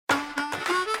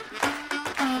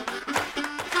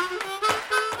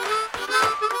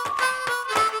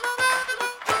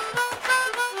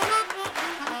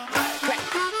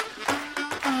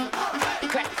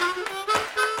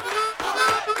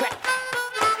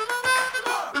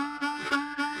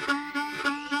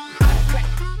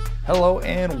Hello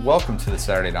and welcome to the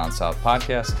Saturday Down South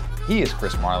podcast. He is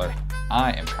Chris Marler.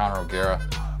 I am Connor O'Gara.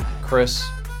 Chris,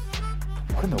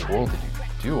 what in the world did you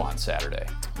do on Saturday?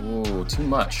 Ooh, too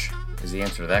much is the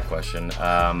answer to that question.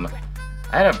 I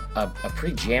had a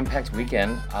pretty jam-packed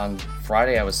weekend. On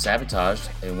Friday, I was sabotaged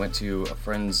and went to a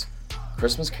friend's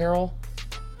Christmas carol,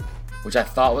 which I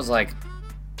thought was like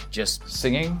just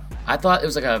Singing? I thought it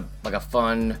was like a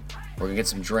fun. We're gonna get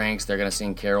some drinks. They're gonna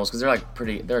sing carols because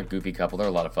they're a goofy couple. They're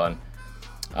a lot of fun.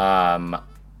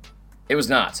 It was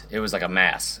not. It was like a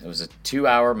mass. It was a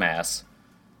 2-hour mass,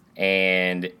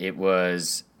 and it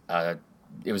was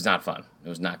not fun. It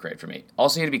was not great for me.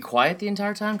 Also, you had to be quiet the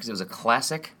entire time because it was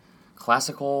a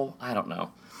classical. I don't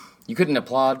know. You couldn't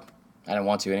applaud. I didn't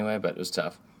want to anyway, but it was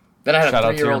tough. Then I had Shout a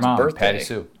out to your 3-year-old's mom, birthday. Patty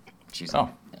Sue. She's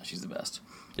the best.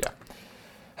 Yeah.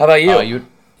 How about you?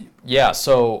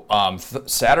 So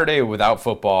Saturday without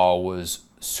football was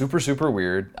super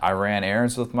weird. I ran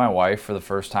errands with my wife for the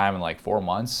first time in like 4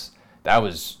 months. That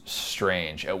was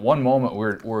strange. At one moment,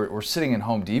 we're sitting in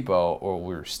Home Depot, or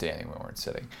we were standing, we weren't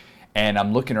sitting, and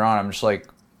I'm looking around. I'm just like,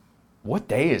 what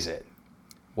day is it?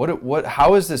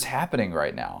 How is this happening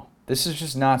right now? This is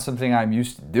just not something I'm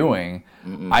used to doing.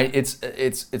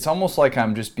 It's almost like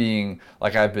I'm just being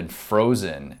like I've been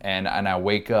frozen, and I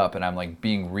wake up and I'm like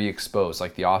being re-exposed,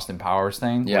 like the Austin Powers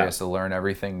thing, where he has to learn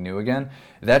everything new again.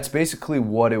 That's basically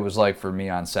what it was like for me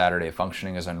on Saturday,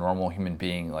 functioning as a normal human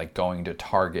being, like going to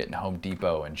Target and Home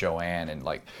Depot and Joann and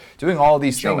like doing all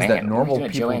these things that normal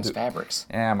people Joann's do. Fabrics.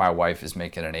 And my wife is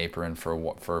making an apron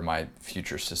for my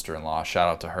future sister-in-law. Shout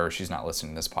out to her. She's not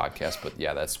listening to this podcast, but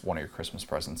yeah, that's one of your Christmas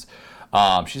presents.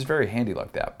 She's very handy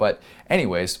like that. But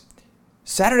anyways,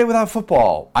 Saturday without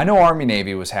football. I know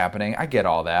Army-Navy was happening. I get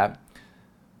all that.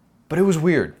 But it was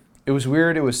weird. It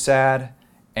was sad.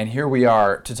 And here we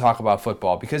are to talk about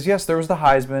football. Because yes, there was the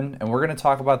Heisman, and we're going to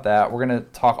talk about that. We're going to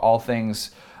talk all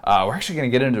things. We're actually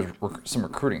going to get into some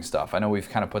recruiting stuff. I know we've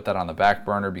kind of put that on the back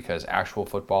burner because actual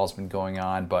football has been going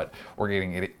on, but we're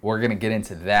going to get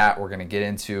into that. We're going to get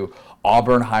into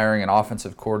Auburn hiring an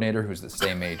offensive coordinator who's the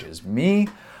same age as me.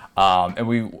 And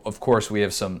we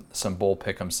have some bowl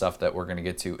pick'em stuff that we're going to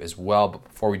get to as well. But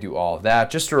before we do all of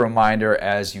that, just a reminder,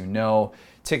 as you know,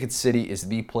 Ticket City is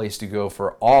the place to go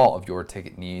for all of your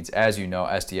ticket needs. As you know,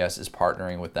 SDS is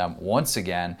partnering with them once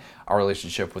again. Our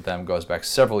relationship with them goes back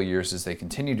several years as they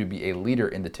continue to be a leader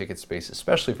in the ticket space,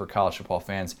 especially for college football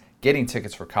fans. Getting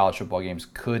tickets for college football games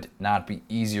could not be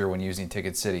easier when using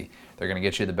Ticket City. They're going to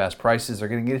get you the best prices. They're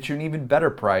going to get you an even better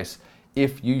price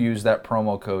if you use that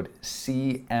promo code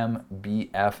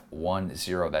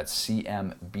CMBF10. That's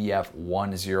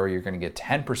CMBF10. You're going to get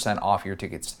 10% off your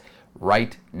tickets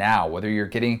right now. Whether you're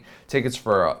getting tickets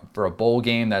for a bowl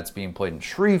game that's being played in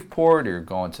Shreveport, or you're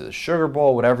going to the Sugar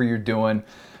Bowl, whatever you're doing,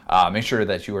 make sure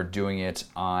that you are doing it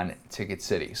on Ticket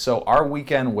City. So our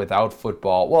weekend without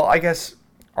football, well, I guess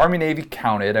Army-Navy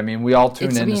counted. I mean, we all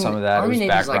tuned into some of that. It was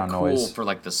background noise. Cool for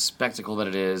like the spectacle that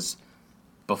it is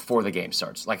before the game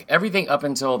starts. Like everything up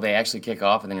until they actually kick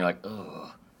off, and then you're like,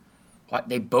 ugh. What?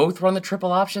 They both run the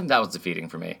triple option? That was defeating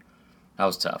for me. That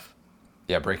was tough.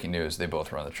 Yeah, breaking news. They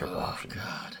both run the triple option. Oh,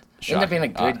 God. Shocking. Ended up being a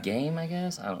good game, I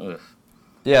guess. I don't know.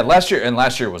 Yeah, last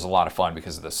year was a lot of fun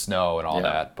because of the snow and all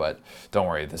that, but don't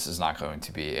worry, this is not going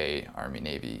to be a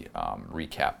Army-Navy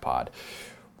recap pod.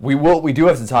 We do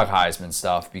have to talk Heisman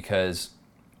stuff because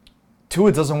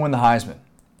Tua doesn't win the Heisman.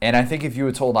 And I think if you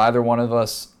had told either one of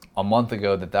us a month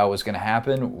ago that was going to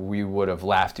happen, we would have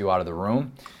laughed you out of the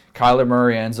room. Kyler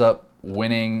Murray ends up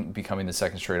winning, becoming the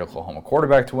second straight Oklahoma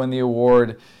quarterback to win the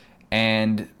award.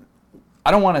 And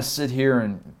I don't want to sit here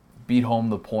and beat home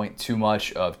the point too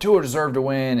much of Tua deserved to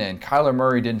win and Kyler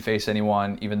Murray didn't face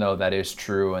anyone, even though that is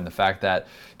true. And the fact that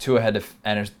Tua had to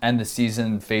end the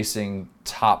season facing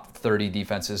top 30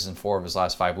 defenses in 4 of his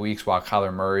last 5 weeks, while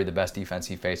Kyler Murray, the best defense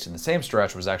he faced in the same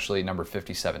stretch, was actually number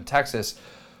 57 Texas.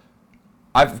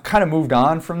 I've kind of moved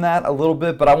on from that a little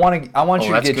bit, but I want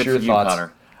you to get your thoughts.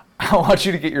 Connor. I want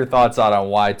you to get your thoughts out on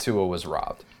why Tua was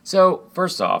robbed. So,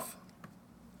 first off,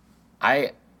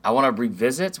 I want to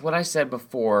revisit what I said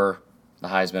before the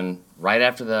Heisman, right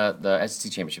after the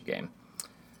SEC Championship game.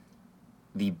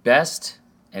 The best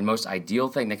and most ideal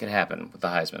thing that could happen with the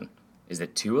Heisman is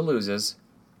that Tua loses,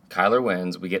 Kyler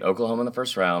wins, we get Oklahoma in the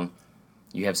first round,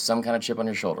 you have some kind of chip on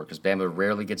your shoulder, because Bama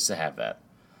rarely gets to have that.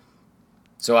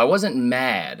 So I wasn't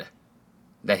mad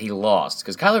that he lost,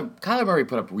 because Kyler Murray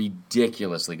put up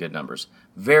ridiculously good numbers.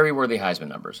 Very worthy Heisman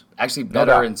numbers. Actually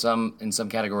better in some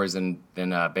categories than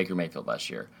Baker Mayfield last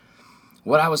year.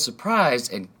 What I was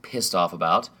surprised and pissed off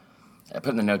about, I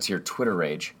put in the notes here, Twitter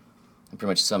rage. It pretty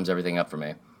much sums everything up for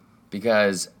me.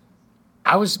 Because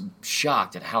I was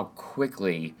shocked at how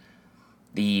quickly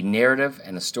the narrative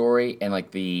and the story and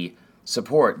like the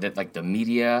support that like the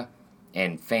media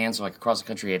and fans like across the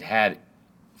country had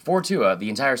for Tua the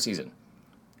entire season.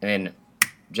 And then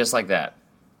just like that,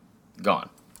 gone.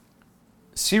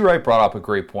 C. Wright brought up a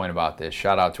great point about this.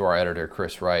 Shout out to our editor,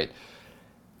 Chris Wright.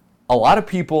 A lot of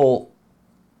people,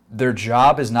 their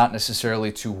job is not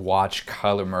necessarily to watch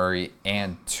Kyler Murray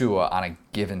and Tua on a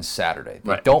given Saturday.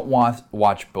 They don't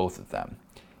watch both of them.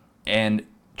 And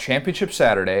Championship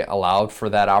Saturday allowed for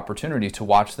that opportunity to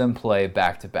watch them play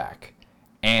back-to-back.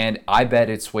 And I bet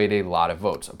it swayed a lot of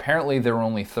votes. Apparently, there were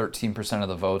only 13% of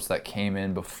the votes that came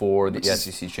in before the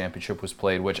SEC Championship was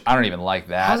played, which I don't even like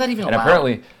that. How's that even allowed? And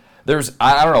apparently,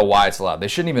 I don't know why it's allowed. They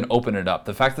shouldn't even open it up.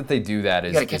 The fact that they do that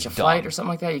is dumb. You got to catch a flight or something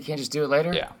like that? You can't just do it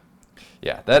later?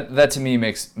 Yeah. That to me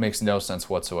makes no sense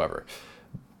whatsoever.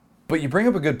 But you bring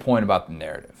up a good point about the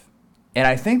narrative. And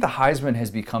I think the Heisman has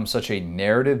become such a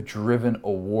narrative-driven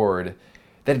award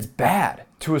that it's bad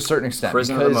to a certain extent.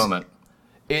 Prison of the moment.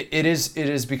 It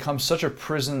has become such a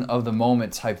prison of the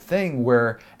moment type thing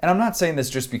where, and I'm not saying this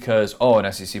just because, an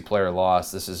SEC player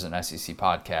lost, this is an SEC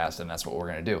podcast, and that's what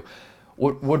we're going to do.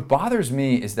 What bothers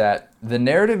me is that the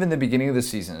narrative in the beginning of the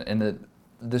season and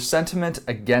the sentiment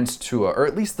against Tua, or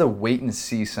at least the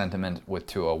wait-and-see sentiment with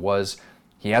Tua, was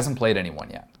he hasn't played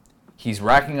anyone yet. He's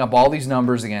racking up all these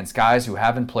numbers against guys who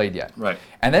haven't played yet. Right.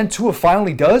 And then Tua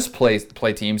finally does play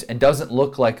teams and doesn't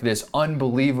look like this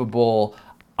unbelievable,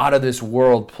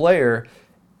 out-of-this-world player,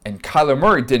 and Kyler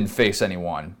Murray didn't face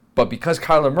anyone. But because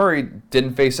Kyler Murray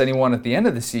didn't face anyone at the end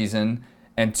of the season,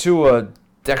 and Tua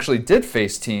actually did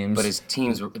face teams...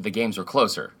 But the games were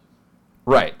closer.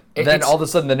 Right. Then all of a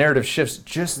sudden the narrative shifts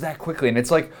just that quickly. And it's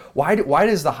like, why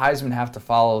does the Heisman have to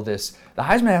follow this? The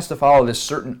Heisman has to follow this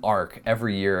certain arc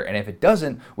every year. And if it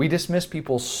doesn't, we dismiss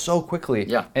people so quickly.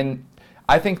 Yeah. And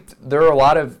I think there are a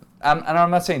lot of... and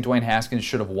I'm not saying Dwayne Haskins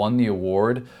should have won the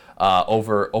award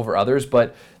over others,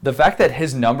 but the fact that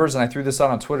his numbers, and I threw this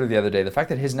out on Twitter the other day, the fact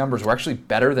that his numbers were actually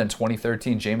better than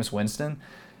 2013 Jameis Winston,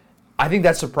 I think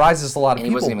that surprises a lot of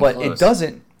people, but close. It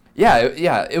doesn't.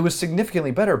 Yeah, it was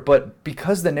significantly better, but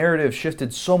because the narrative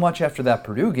shifted so much after that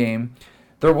Purdue game,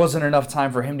 there wasn't enough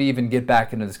time for him to even get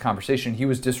back into this conversation. He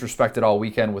was disrespected all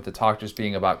weekend with the talk just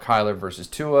being about Kyler versus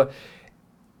Tua.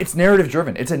 It's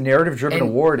narrative-driven. It's a narrative-driven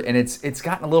award, and it's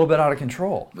gotten a little bit out of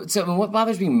control. So what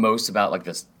bothers me most about like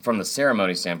this, from the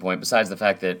ceremony standpoint, besides the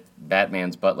fact that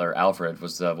Batman's butler, Alfred,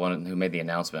 was the one who made the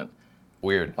announcement.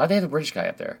 Weird. Why'd they have a British guy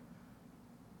up there?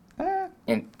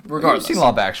 And regardless, you've seen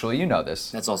Love Actually, you know this.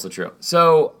 That's also true.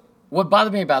 So what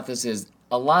bothered me about this is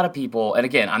a lot of people, and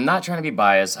again, I'm not trying to be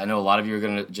biased. I know a lot of you are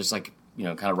going to just kind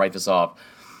of write this off.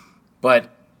 But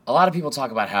a lot of people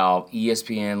talk about how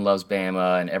ESPN loves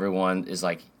Bama and everyone is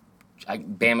like,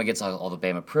 Bama gets all the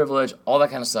Bama privilege, all that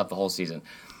kind of stuff the whole season.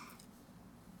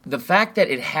 The fact that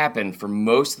it happened for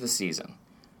most of the season,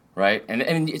 right?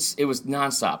 And it was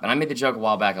nonstop. And I made the joke a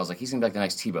while back. I was like, he's going to be like the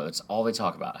next Tebow. That's all they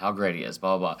talk about, how great he is,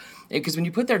 blah, blah, blah. Because when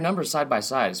you put their numbers side by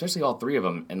side, especially all three of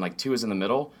them, and like two is in the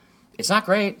middle, it's not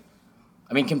great.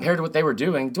 I mean, compared to what they were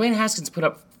doing, Dwayne Haskins put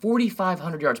up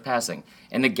 4,500 yards passing.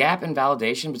 And the gap in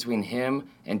validation between him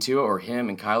and Tua or him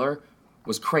and Kyler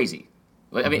was crazy.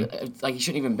 I mean, like he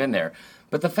shouldn't even been there.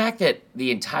 But the fact that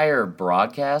the entire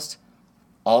broadcast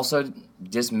also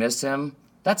dismissed him,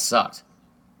 that sucked.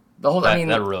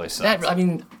 That really sucks. I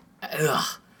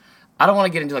don't want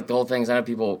to get into like the whole thing. 'Cause I know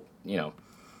people,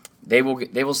 they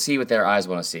will see what their eyes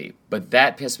want to see. But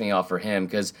that pissed me off for him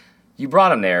because you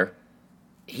brought him there.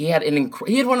 He had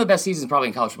he had one of the best seasons probably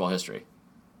in college football history.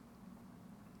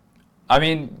 I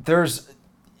mean,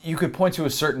 you could point to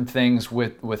certain things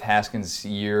with Haskins'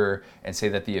 year and say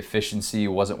that the efficiency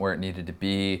wasn't where it needed to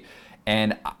be.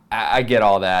 And I get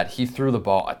all that. He threw the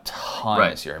ball a ton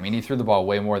this year. I mean, he threw the ball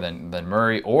way more than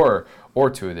Murray or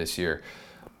Tua this year.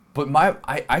 But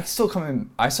I still coming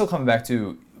back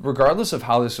to, regardless of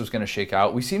how this was going to shake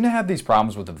out, we seem to have these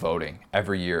problems with the voting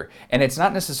every year. And it's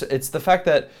not necessarily, it's the fact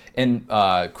that, and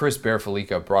Chris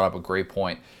Bear-Felica brought up a great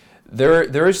point,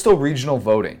 there is still regional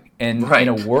voting. And in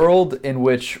a world in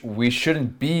which we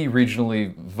shouldn't be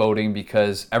regionally voting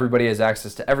because everybody has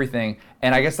access to everything,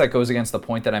 and I guess that goes against the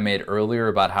point that I made earlier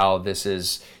about how this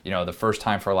is, the first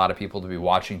time for a lot of people to be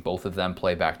watching both of them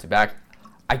play back-to-back.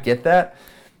 I get that.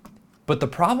 But the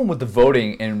problem with the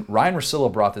voting, and Ryan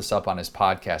Russillo brought this up on his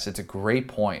podcast, it's a great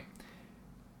point.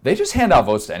 They just hand out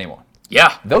votes to anyone.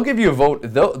 Yeah. They'll give you a vote.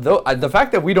 The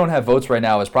fact that we don't have votes right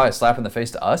now is probably a slap in the face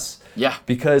to us. Yeah.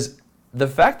 Because the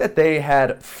fact that they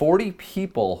had 40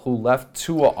 people who left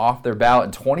Tua off their ballot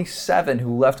and 27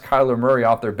 who left Kyler Murray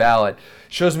off their ballot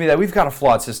shows me that we've got a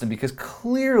flawed system because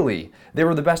clearly they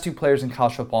were the best two players in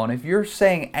college football. And if you're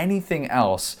saying anything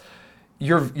else,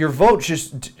 your vote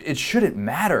it shouldn't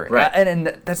matter. Right. And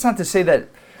that's not to say that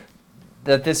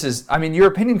this is. I mean, your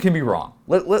opinion can be wrong.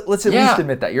 Let's at least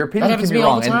admit that your opinion can be wrong.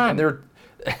 All the time. And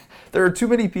there are too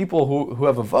many people who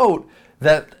have a vote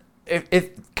that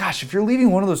if you're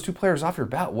leaving one of those two players off your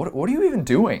ballot, what are you even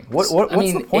doing? What's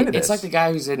the point of this? It's like the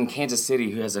guy who's in Kansas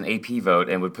City who has an AP vote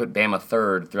and would put Bama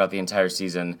third throughout the entire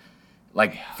season,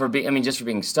 just for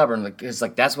being stubborn. It's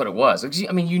that's what it was.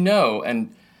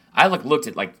 And I looked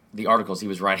at the articles he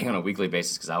was writing on a weekly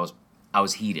basis because I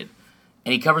was heated.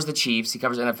 And he covers the Chiefs, he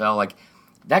covers NFL.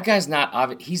 That guy's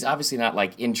he's obviously not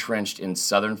entrenched in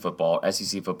Southern football,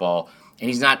 SEC football, and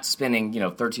he's not spending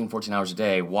 13, 14 hours a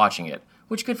day watching it,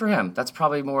 which good for him. That's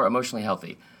probably more emotionally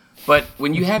healthy. But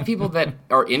when you have people that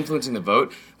are influencing the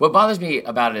vote, what bothers me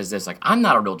about it is this: I'm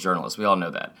not a real journalist. We all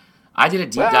know that. I did a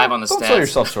deep dive on the stats. Don't sell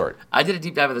yourself short. I did a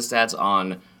deep dive of the stats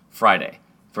on Friday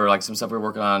for some stuff we were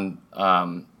working on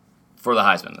for the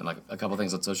Heisman and a couple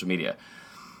things on social media.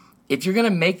 If you're going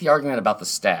to make the argument about the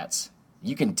stats,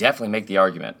 you can definitely make the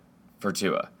argument for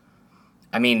Tua.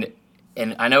 And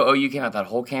I know OU came out that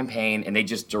whole campaign, and they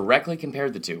just directly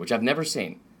compared the two, which I've never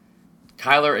seen.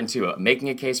 Kyler and Tua, making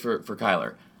a case for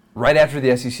Kyler. Right after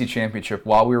the SEC championship,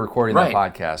 while we were recording that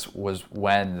podcast, was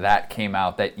when that came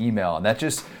out, that email, and that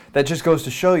just goes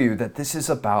to show you that this is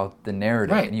about the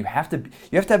narrative, and you have to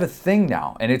have a thing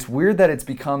now, and it's weird that it's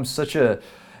become such a.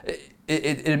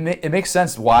 It makes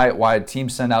sense why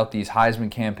teams send out these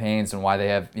Heisman campaigns and why they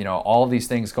have all of these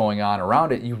things going on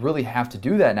around it. You really have to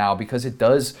do that now because it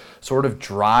does sort of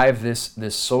drive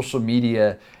this social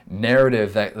media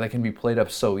narrative that can be played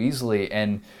up so easily.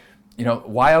 And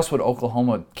why else would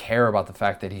Oklahoma care about the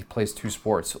fact that he plays two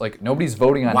sports? Nobody's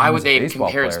voting on. Why him would as a they baseball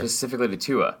compare player. it specifically to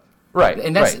Tua? Right,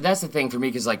 and that's the thing for me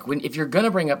because if you're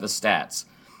gonna bring up the stats,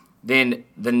 then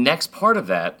the next part of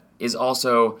that is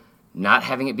also not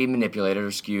having it be manipulated or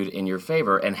skewed in your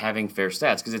favor and having fair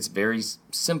stats because it's very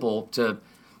simple to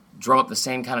drum up the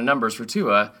same kind of numbers for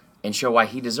Tua and show why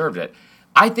he deserved it.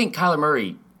 I think Kyler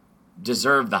Murray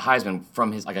deserved the Heisman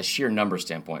from his a sheer number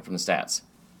standpoint from the stats.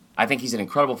 I think he's an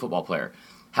incredible football player.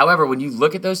 However, when you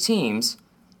look at those teams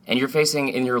and you're facing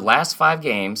in your last 5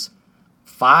 games,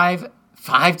 five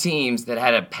teams that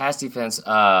had a pass defense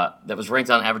that was ranked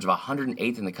on average of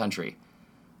 108th in the country.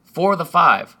 4 of the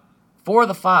 5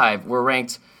 were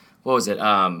ranked,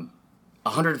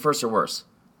 101st or worse.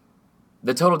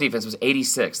 The total defense was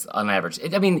 86th on average.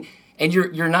 And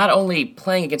you're not only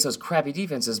playing against those crappy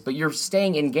defenses, but you're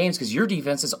staying in games because your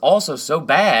defense is also so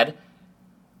bad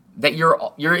that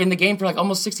you're in the game for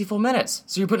almost 60 full minutes.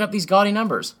 So you're putting up these gaudy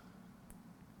numbers.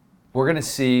 We're going to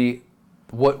see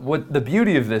what the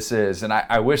beauty of this is, and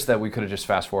I wish that we could have just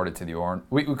fast-forwarded to the Orange.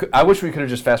 I wish we could have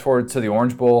just fast-forwarded to the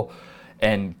Orange Bowl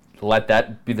and let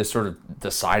that be the sort of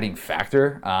deciding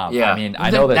factor. I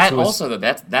know that's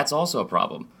also a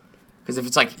problem. Because if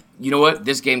it's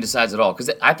this game decides it all. Because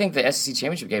I think the SEC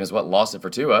championship game is what lost it for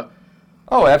Tua.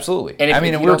 Oh, absolutely.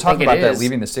 And we were talking about that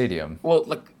leaving the stadium.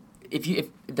 Well, if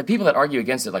the people that argue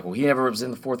against it, he never was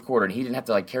in the fourth quarter and he didn't have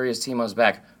to carry his team on his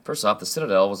back. First off, the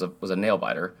Citadel was a nail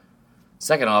biter.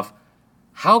 Second off,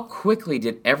 how quickly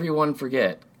did everyone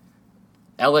forget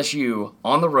LSU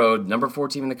on the road, number 4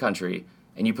 team in the country,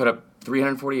 and you put up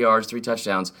 340 yards, 3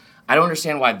 touchdowns? I don't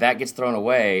understand why that gets thrown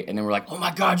away, and then we're oh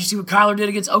my God, you see what Kyler did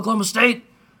against Oklahoma State?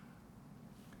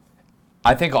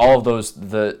 I think all of those,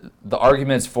 the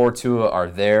arguments for Tua are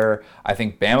there. I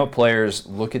think Bama players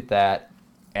look at that,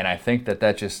 and I think that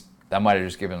might have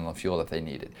just given them the fuel that they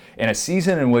needed. In a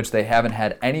season in which they haven't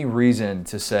had any reason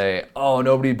to say, oh,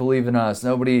 nobody believed in us,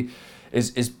 nobody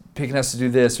is picking us to do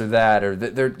this or that, or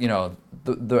they're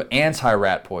the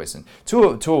anti-rat poison.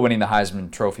 Tua winning the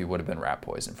Heisman Trophy would have been rat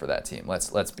poison for that team.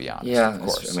 Let's be honest. Yeah, of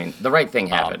course. The right thing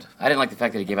happened. I didn't like the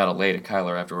fact that he gave out a lay to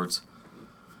Kyler afterwards.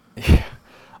 Yeah,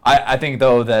 I think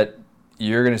though that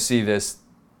you're going to see this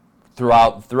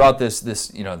throughout this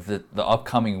the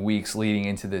upcoming weeks leading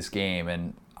into this game,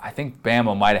 and I think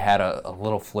Bama might have had a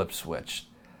little flip switch.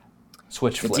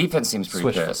 The defense seems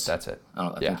pretty pissed. That's it.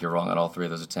 I think you're wrong on all 3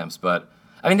 of those attempts, but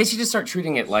they should just start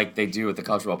treating it like they do with the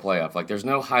college football playoff. There's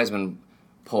no Heisman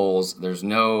polls. There's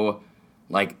no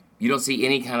you don't see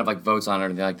any kind of votes on it or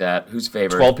anything like that. Who's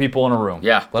favored? 12 people in a room.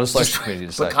 Yeah, let us decide.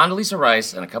 Put Condoleezza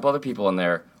Rice and a couple other people in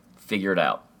there. Figure it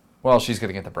out. Well, she's going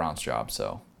to get the Browns job,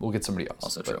 so we'll get somebody else.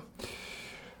 Also true.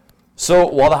 So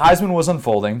while the Heisman was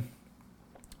unfolding,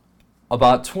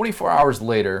 about 24 hours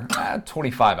later,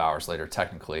 25 hours later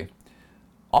technically,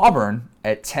 Auburn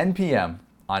at 10 p.m.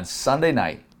 on Sunday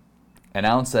night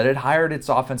announced that it hired its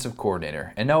offensive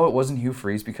coordinator. And no, it wasn't Hugh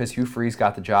Freeze because Hugh Freeze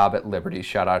got the job at Liberty.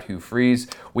 Shout out Hugh Freeze.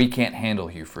 We can't handle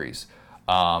Hugh Freeze.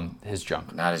 His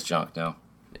junk. Not his junk, no.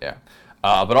 Yeah.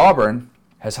 But Auburn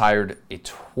has hired a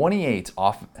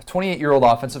 28-year-old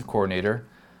offensive coordinator.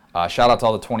 Shout out to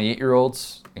all the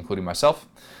 28-year-olds, including myself.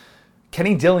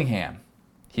 Kenny Dillingham.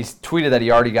 He's tweeted that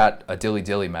he already got a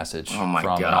dilly-dilly message from an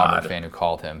Auburn fan who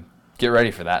called him. Get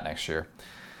ready for that next year.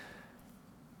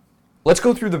 Let's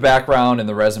go through the background and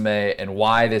the resume and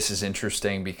why this is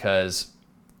interesting, because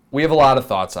we have a lot of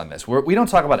thoughts on this. We don't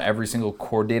talk about every single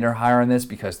coordinator hire on this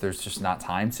because there's just not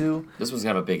time to. This one's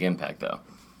going to have a big impact, though.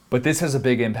 But this has a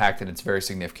big impact, and it's very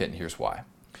significant, and here's why.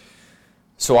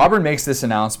 So Auburn makes this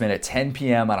announcement at 10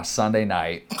 p.m. on a Sunday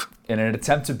night in an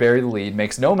attempt to bury the lead,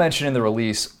 makes no mention in the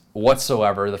release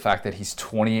whatsoever the fact that he's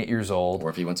 28 years old. Or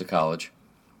if he went to college.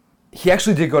 He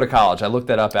actually did go to college. I looked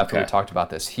that up after we talked about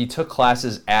this. He took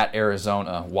classes at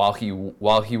Arizona while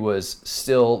he was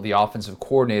still the offensive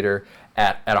coordinator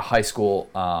at a high school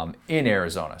in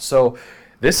Arizona. So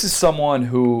this is someone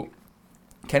who,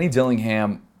 Kenny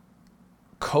Dillingham,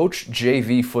 coached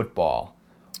JV football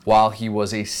while he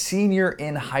was a senior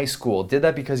in high school. Did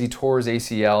that because he tore his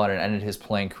ACL and it ended his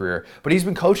playing career. But he's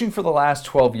been coaching for the last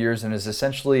 12 years and has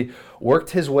essentially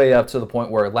worked his way up to the point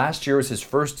where last year was his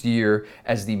first year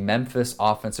as the Memphis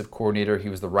offensive coordinator. He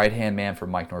was the right-hand man for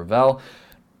Mike Norvell.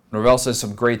 Norvell says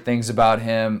some great things about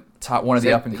him. One of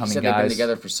the up-and-coming guys. They've been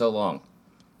together for so long.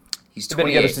 He's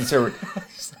 28. Been together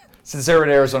since they were at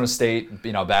Arizona State,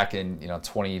 back in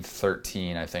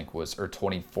 2013, I think or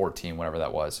 2014, whatever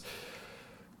that was.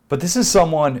 But this is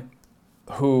someone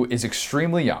who is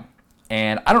extremely young,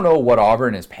 and I don't know what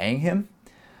Auburn is paying him,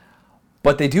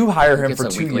 but they do hire him for 2 years.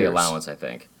 It's a weekly allowance, I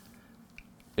think.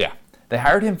 Yeah, they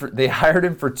hired him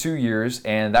for 2 years,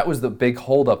 and that was the big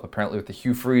holdup apparently with the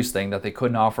Hugh Freeze thing, that they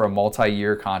couldn't offer a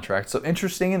multi-year contract. So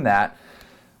interesting in that.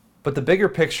 But the bigger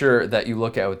picture that you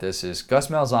look at with this is Gus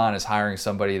Malzahn is hiring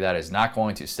somebody that is not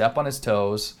going to step on his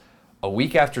toes. A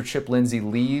week after Chip Lindsey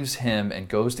leaves him and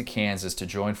goes to Kansas to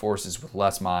join forces with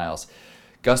Les Miles,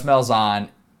 Gus Malzahn,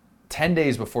 10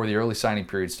 days before the early signing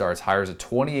period starts, hires a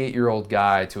 28-year-old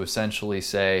guy to essentially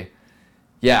say,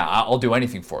 yeah, I'll do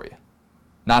anything for you.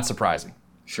 Not surprising.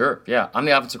 Sure, yeah. I'm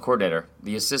the offensive coordinator,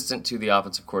 the assistant to the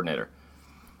offensive coordinator.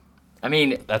 I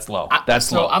mean... That's low.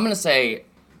 So I'm going to say...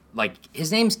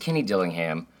 his name's Kenny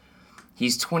Dillingham.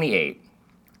 He's 28.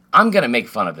 I'm going to make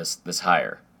fun of this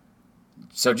hire.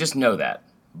 So just know that.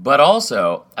 But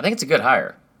also, I think it's a good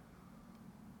hire.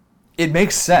 It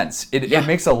makes sense. It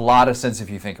makes a lot of sense if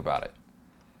you think about it.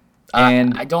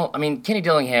 And Kenny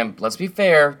Dillingham, let's be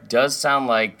fair, does sound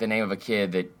like the name of a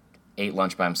kid that ate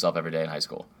lunch by himself every day in high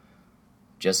school.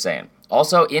 Just saying.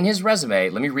 Also, in his resume,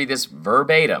 let me read this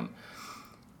verbatim.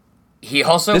 He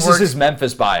also This is his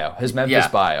Memphis bio. His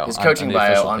coaching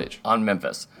bio on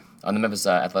Memphis, on the Memphis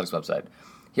Athletics website.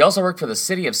 He also worked for the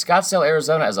city of Scottsdale,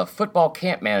 Arizona as a football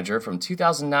camp manager from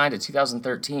 2009 to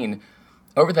 2013.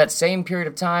 Over that same period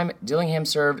of time, Dillingham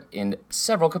served in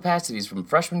several capacities from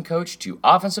freshman coach to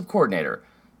offensive coordinator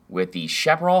with the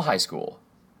Chaparral High School.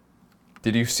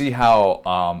 Did you see how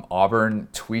Auburn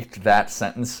tweaked that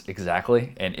sentence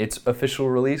exactly in its official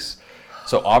release?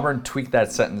 So Auburn tweaked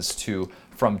that sentence to...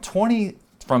 From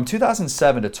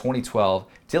 2007 to 2012,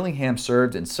 Dillingham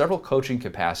served in several coaching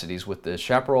capacities with the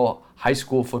Chaparral High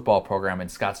School football program in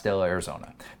Scottsdale,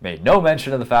 Arizona. Made no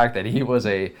mention of the fact that he was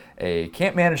a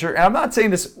camp manager. And I'm not saying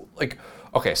this,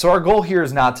 so our goal here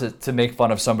is not to make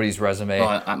fun of somebody's resume.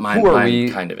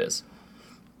 Mine kind of is.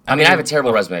 I mean, I have a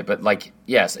terrible resume, but,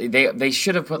 yes, they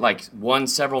should have put, won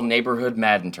several neighborhood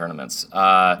Madden tournaments.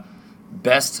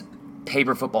 Best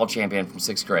paper football champion from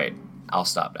 6th grade. I'll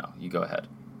stop now. You go ahead.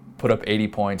 Put up 80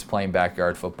 points playing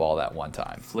backyard football that one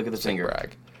time. Flick of the finger.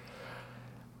 Brag.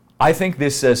 I think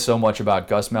this says so much about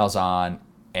Gus Malzahn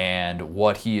and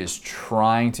what he is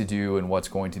trying to do and what's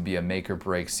going to be a make or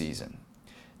break season.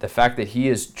 The fact that he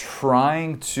is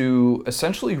trying to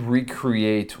essentially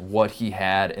recreate what he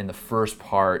had in the first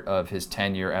part of his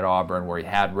tenure at Auburn, where he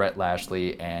had Rhett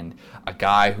Lashley and a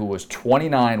guy who was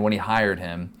 29 when he hired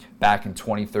him back in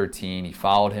 2013. He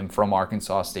followed him from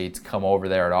Arkansas State to come over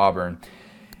there at Auburn.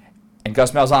 And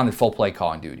Gus Malzahn had full play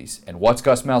calling duties. And what's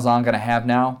Gus Malzahn going to have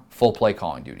now? Full play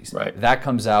calling duties. Right. That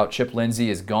comes out. Chip Lindsey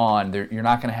is gone. You're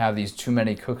not going to have these too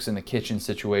many cooks in the kitchen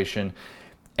situation.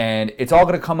 And it's all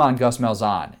going to come on Gus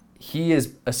Malzahn. He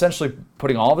is essentially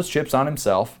putting all of his chips on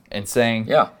himself and saying,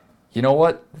 you know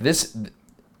what?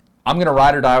 I'm going to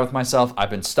ride or die with myself.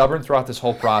 I've been stubborn throughout this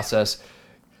whole process.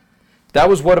 That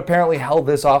was what apparently held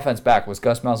this offense back, was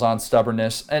Gus Malzahn's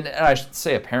stubbornness. And I should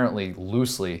say apparently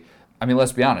loosely. I mean,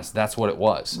 let's be honest. That's what it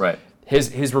was. Right.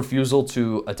 His refusal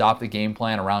to adopt the game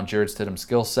plan around Jarrett Stidham's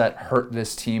skill set hurt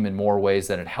this team in more ways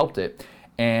than it helped it.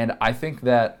 And I think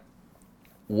that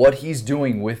what he's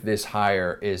doing with this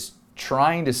hire is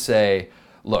trying to say,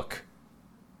 look,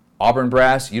 Auburn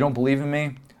brass, you don't believe in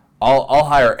me? I'll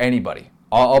hire anybody.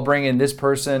 I'll bring in this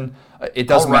person. It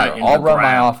doesn't matter. I'll run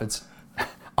my offense.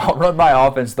 I'll run my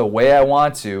offense the way I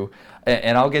want to,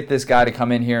 and I'll get this guy to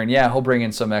come in here, and yeah, he'll bring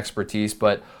in some expertise,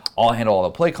 but I'll handle all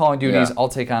the play calling duties. Yeah. I'll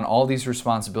take on all these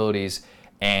responsibilities,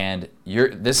 and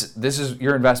this is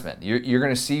your investment. You're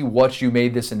going to see what you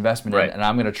made this investment in, and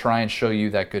I'm going to try and show you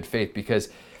that good faith, because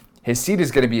his seat is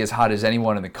going to be as hot as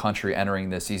anyone in the country entering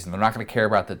this season. They're not going to care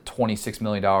about the $26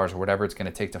 million or whatever it's going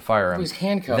to take to fire him. He's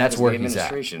handcuffed. That's where the he's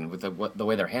administration at. With the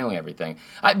way they're handling everything.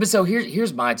 But so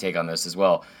here's my take on this as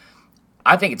well.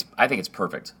 I think it's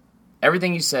perfect.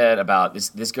 Everything you said about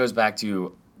this goes back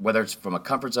to whether it's from a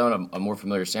comfort zone, a more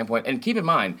familiar standpoint. And keep in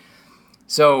mind,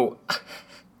 so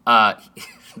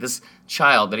this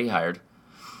child that he hired.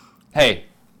 Hey,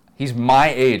 he's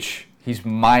my age. He's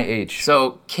my age.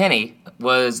 So Kenny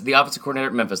was the offensive coordinator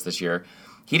at Memphis this year.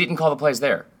 He didn't call the plays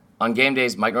there. On game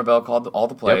days, Mike Norvell called all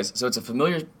the plays. Yep. So it's a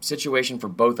familiar situation for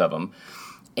both of them.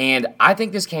 And I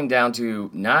think this came down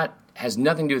to has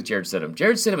nothing to do with Jared Stidham.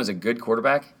 Jared Stidham is a good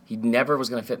quarterback. He never was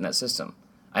going to fit in that system.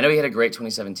 I know he had a great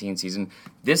 2017 season.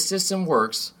 This system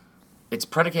works. It's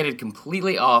predicated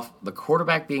completely off the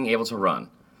quarterback being able to run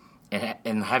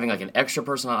and having like an extra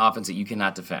person on offense that you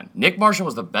cannot defend. Nick Marshall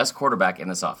was the best quarterback in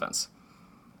this offense.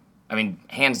 I mean,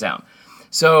 hands down.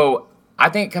 So I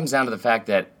think it comes down to the fact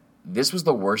that this was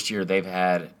the worst year they've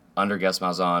had under Gus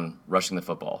Malzahn rushing the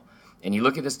football. And you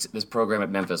look at this program at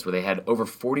Memphis where they had over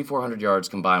 4,400 yards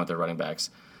combined with their running backs.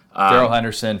 Darrell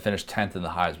Henderson finished 10th in the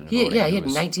Heisman voting. Yeah, he had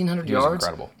 1,900 yards.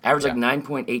 Incredible. Averaged like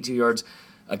 9.82 yards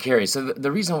a carry. So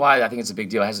the reason why I think it's a big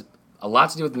deal has a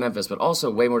lot to do with Memphis, but also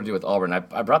way more to do with Auburn. I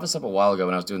brought this up a while ago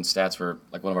when I was doing stats for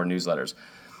like one of our newsletters.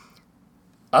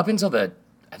 Up until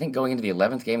I think going into the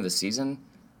 11th game of the season,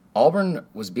 Auburn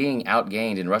was being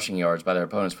outgained in rushing yards by their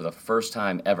opponents for the first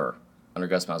time ever under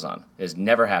Gus Malzahn. It has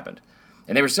never happened.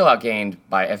 And they were still outgained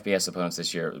by FBS opponents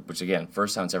this year, which, again,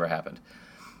 first time it's ever happened.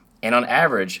 And on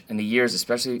average, in the years,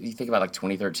 especially if you think about like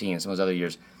 2013 and some of those other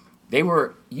years, they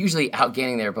were usually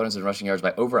outgaining their opponents in rushing yards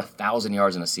by over 1,000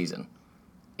 yards in a season.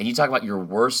 And you talk about your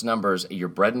worst numbers, your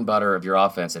bread and butter of your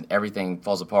offense, and everything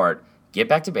falls apart. Get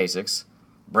back to basics.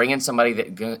 Bring in somebody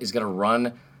that is going to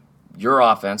run your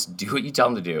offense, do what you tell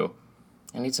them to do,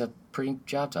 and it's a pretty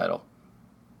job title.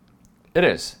 It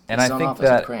is, and I think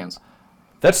that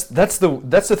that's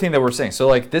the thing that we're saying. So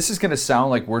like, this is going to sound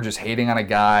like we're just hating on a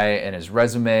guy and his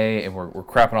resume, and we're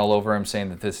crapping all over him, saying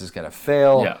that this is going to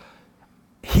fail. Yeah.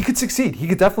 He could succeed. He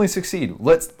could definitely succeed.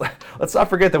 Let's not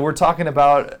forget that we're talking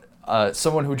about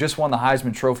someone who just won the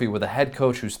Heisman Trophy with a head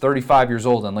coach who's 35 years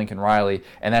old in Lincoln Riley,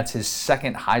 and that's his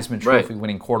second Heisman Trophy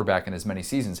winning quarterback in as many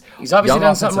seasons. He's obviously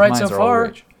done something right so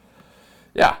far.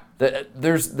 Yeah,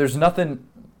 there's nothing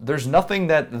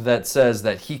that says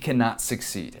that he cannot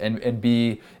succeed and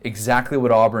be exactly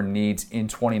what Auburn needs in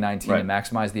 2019 to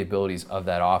maximize the abilities of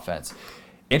that offense.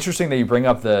 Interesting that you bring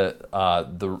up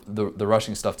the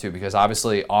rushing stuff too, because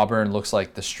obviously Auburn looks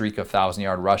like the streak of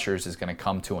 1,000-yard rushers is going to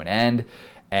come to an end,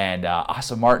 and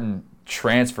Asa Martin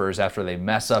transfers after they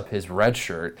mess up his red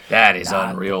shirt. That is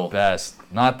unreal.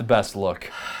 Not the best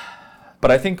look.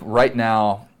 But I think right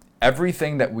now,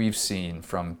 everything that we've seen,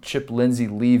 from Chip Lindsey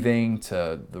leaving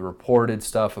to the reported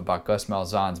stuff about Gus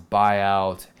Malzahn's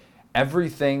buyout,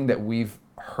 everything that we've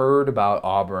heard about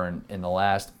Auburn in the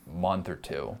last month or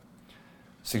two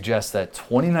suggests that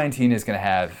 2019 is going to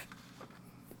have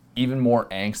even more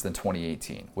angst than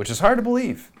 2018, which is hard to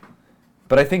believe.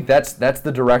 But I think that's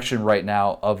the direction right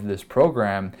now of this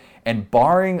program. And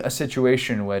barring a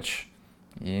situation in which,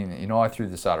 you know, I threw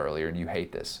this out earlier and you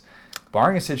hate this,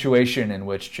 barring a situation in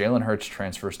which Jalen Hurts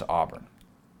transfers to Auburn,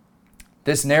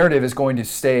 this narrative is going to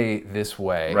stay this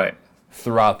way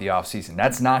throughout the offseason.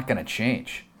 That's not going to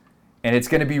change. And it's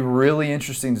going to be really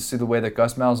interesting to see the way that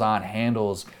Gus Malzahn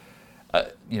handles,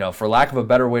 for lack of a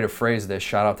better way to phrase this,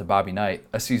 shout out to Bobby Knight,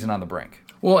 a season on the brink.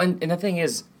 Well, and the thing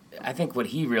is, I think what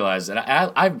he realized, and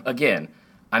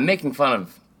I'm making fun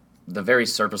of the very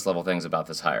surface level things about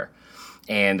this hire.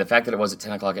 And the fact that it was at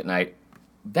 10 o'clock at night.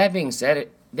 That being said,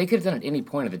 they could have done it at any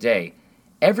point of the day.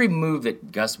 Every move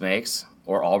that Gus makes,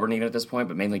 or Auburn even at this point,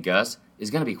 but mainly Gus,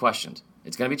 is going to be questioned.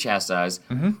 It's going to be chastised.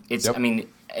 Mm-hmm. I mean,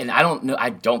 and I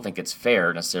don't think it's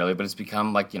fair necessarily, but it's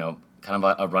become like, kind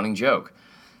of a running joke.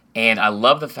 And I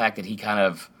love the fact that he kind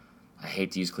of, I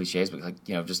hate to use cliches, but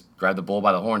just grabbed the bull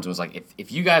by the horns and was like,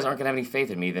 if you guys aren't going to have any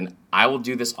faith in me, then I will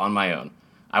do this on my own.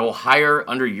 I will hire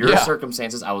under your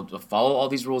circumstances. I will follow all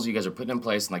these rules you guys are putting in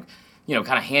place and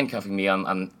kind of handcuffing me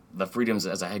on the freedoms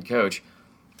as a head coach,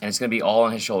 and it's going to be all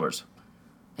on his shoulders.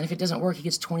 And if it doesn't work, he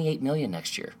gets $28 million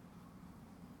next year.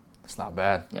 It's not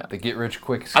bad. Yeah. The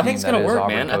get-rich-quick scheme. I think it's going to work,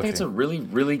 man. Coaching. I think it's a really,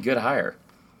 really good hire.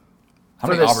 How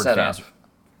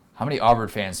many Auburn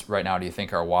fans right now do you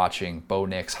think are watching Bo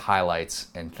Nix highlights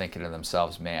and thinking to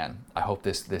themselves, "Man, I hope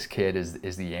this kid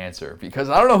is the answer"? Because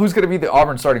I don't know who's going to be the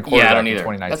Auburn starting quarterback in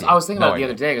 2019. I was thinking about it the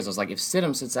other day because I was like, if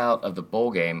Stidham sits out of the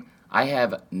bowl game, I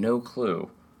have no clue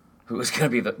who is going to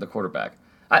be the quarterback.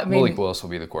 I mean, Malik Willis will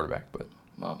be the quarterback, but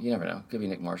well, you never know. Could be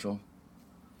Nick Marshall.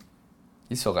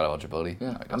 He's still got eligibility.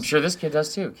 Yeah, I'm sure this kid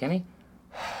does too. Can he?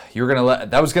 You were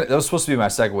that was supposed to be my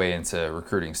segue into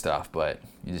recruiting stuff, but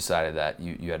you decided that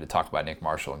you had to talk about Nick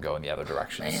Marshall and go in the other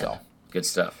direction. Man, so good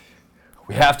stuff.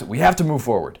 We have to move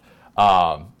forward.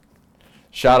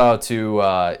 Shout out to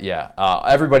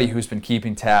everybody who's been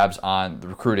keeping tabs on the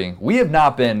recruiting. We have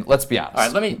not been. Let's be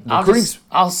honest. All right,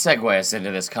 I'll segue us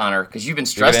into this, Connor, because you've been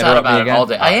stressed out about it all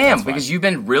day. I am, because you've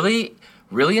been really,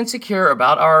 really insecure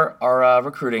about our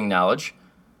recruiting knowledge,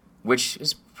 which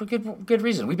is for good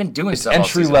reason. We've been doing stuff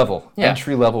entry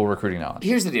level recruiting knowledge.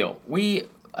 Here's the deal.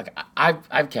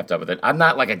 I've kept up with it. I'm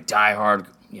not like a diehard,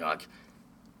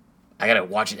 I got to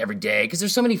watch it every day because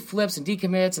there's so many flips and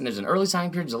decommits, and there's an early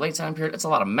signing period, there's a late signing period. It's a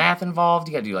lot of math involved.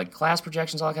 You got to do like class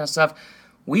projections, all that kind of stuff.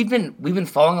 We've been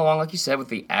following along, like you said, with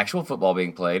the actual football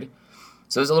being played.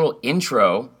 So there's a little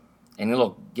intro, and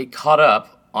it'll get caught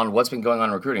up on what's been going on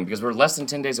in recruiting because we're less than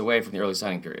 10 days away from the early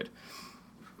signing period.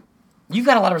 You've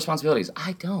got a lot of responsibilities.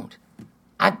 I don't.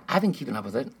 I've been keeping up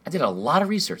with it. I did a lot of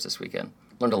research this weekend.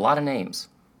 Learned a lot of names.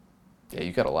 Yeah,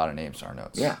 you got a lot of names in our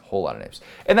notes. Yeah. A whole lot of names.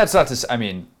 And that's not to say, I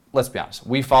mean, let's be honest.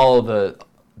 We follow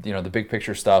the big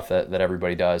picture stuff that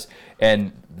everybody does.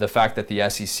 And the fact that the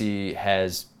SEC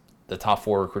has the top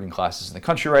 4 recruiting classes in the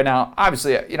country right now,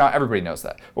 obviously, everybody knows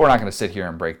that. But we're not going to sit here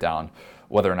and break down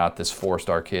whether or not this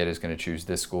 4-star kid is going to choose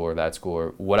this school or that school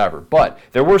or whatever. But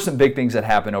there were some big things that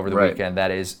happened over the weekend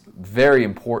that is very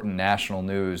important national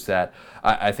news that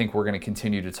I think we're going to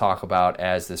continue to talk about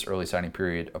as this early signing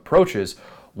period approaches,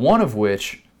 one of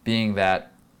which being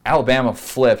that Alabama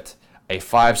flipped a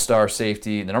 5-star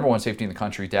safety, the number 1 safety in the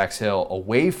country, Dax Hill,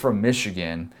 away from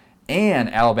Michigan,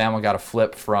 and Alabama got a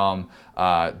flip from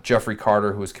Jeffrey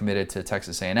Carter, who was committed to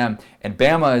Texas A&M. And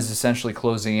Bama is essentially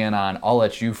closing in on, I'll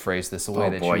let you phrase this the way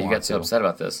that you want to. Oh, boy, you got so upset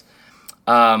about this.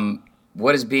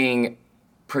 What is being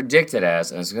predicted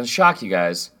as, and it's going to shock you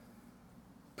guys,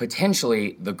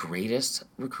 potentially the greatest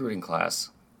recruiting class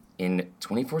in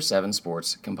 24/7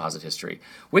 sports composite history,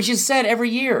 which is said every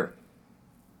year.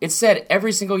 It's said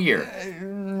every single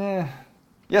year.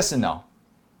 Yes and no.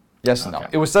 Yes and no.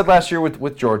 It was said last year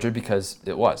with Georgia because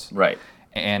it was. Right.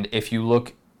 And if you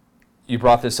look, you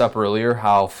brought this up earlier,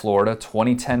 how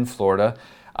 2010 Florida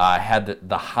had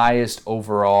the highest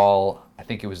overall, I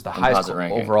think it was the highest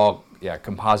overall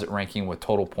composite ranking with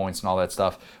total points and all that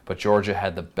stuff. But Georgia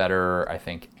had the better, I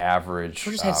think, average.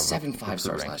 Georgia had 7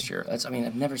 5-stars last year.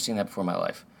 I've never seen that before in my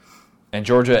life. And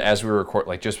Georgia, as we record,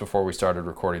 like just before we started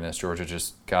recording this, Georgia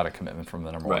just got a commitment from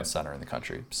the number 1 center in the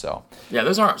country. So yeah,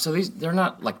 they're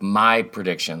not like my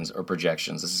predictions or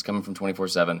projections. This is coming from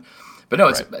 24/7. But no,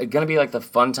 it's going to be like the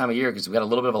fun time of year because we got a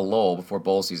little bit of a lull before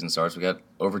bowl season starts. We got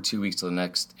over 2 weeks to the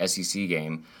next SEC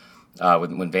game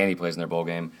when Vandy plays in their bowl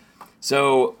game.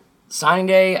 So signing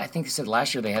day, I think they said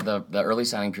last year they had the early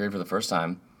signing period for the first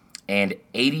time, and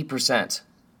 80%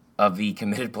 of the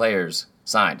committed players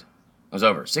signed. It was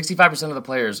over. 65% of the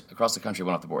players across the country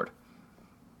went off the board.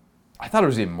 I thought it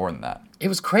was even more than that. It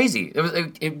was crazy.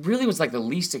 It really was like the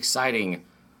least exciting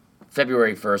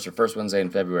February 1st or first Wednesday in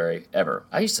February ever.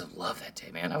 I used to love that day,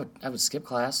 man. I would skip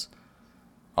class.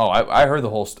 Oh, I heard the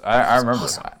whole. I remember.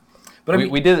 Awesome. But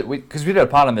we did we did a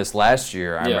pod on this last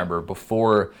year. I remember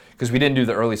before because we didn't do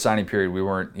the early signing period. We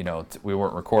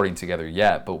weren't recording together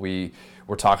yet, but we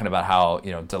were talking about how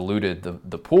diluted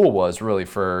the pool was really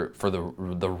for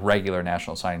the regular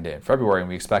national signing day in February, and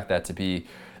we expect that to be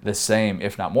the same,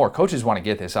 if not more. Coaches want to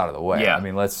get this out of the way. Yeah. I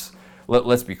mean, let's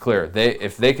be clear.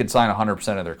 If they could sign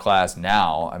 100% of their class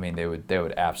now, I mean, they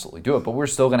would absolutely do it. But we're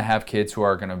still going to have kids who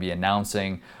are going to be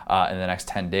announcing in the next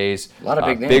 10 days. A lot of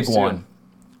big names, too.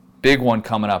 Big one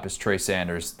coming up is Trey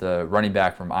Sanders, the running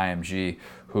back from IMG,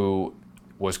 who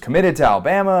was committed to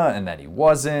Alabama, and then he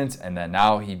wasn't, and then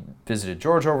now he visited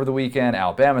Georgia over the weekend.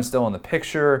 Alabama's still in the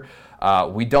picture.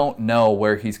 We don't know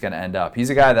where he's going to end up.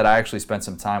 He's a guy that I actually spent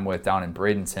some time with down in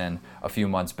Bradenton a few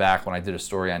months back when I did a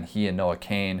story on he and Noah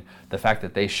Kane. The fact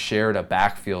that they shared a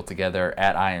backfield together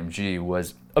at IMG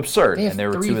was absurd, and they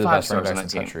were 2 of the best running backs in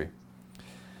the country.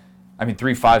 I mean,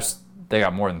 3-5s. They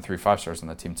got more than 3 5-stars on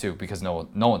that team too, because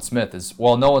Nolan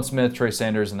Smith, Trey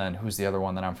Sanders, and then who's the other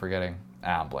one that I'm forgetting?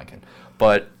 I'm blanking.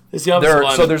 But so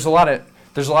there's a lot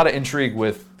of intrigue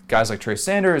with guys like Trey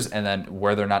Sanders, and then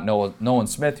whether or not Nolan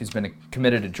Smith, who's been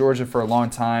committed to Georgia for a long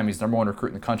time, he's number one recruit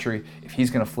in the country, if he's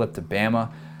going to flip to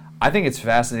Bama. I think it's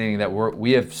fascinating that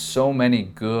we have so many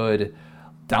good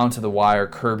down-to-the-wire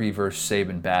Kirby versus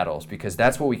Saban battles, because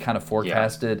that's what we kind of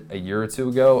forecasted a year or two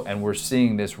ago, and we're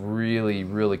seeing this really,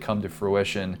 really come to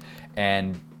fruition.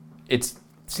 And it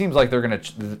seems like they're going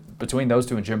to, between those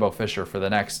two and Jimbo Fisher for the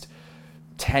next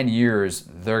 10 years,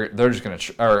 they're just going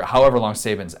to, or however long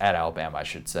Saban's at Alabama, I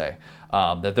should say,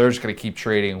 that they're just going to keep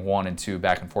trading 1 and 2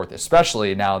 back and forth,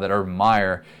 especially now that Urban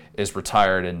Meyer is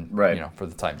retired and for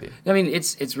the time being. I mean,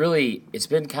 it's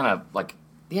been kind of like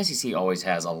the SEC always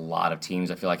has a lot of teams.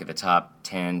 I feel like at the top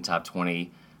 10, top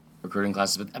 20 recruiting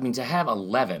classes, but I mean to have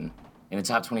 11 in the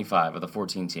top 25 of the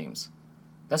 14 teams,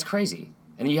 that's crazy.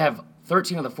 And you have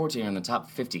 13 of the 14 in the top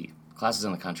 50 classes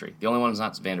in the country. The only one is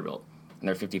not Vanderbilt, and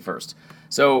they're 51st.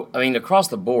 So I mean, across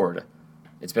the board,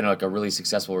 it's been like a really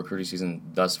successful recruiting season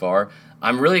thus far.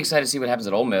 I'm really excited to see what happens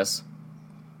at Ole Miss.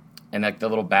 And like the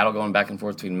little battle going back and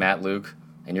forth between Matt Luke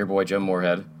and your boy Joe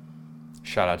Moorhead.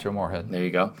 Shout out Joe Moorhead. There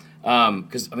you go.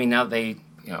 Because I mean, now they,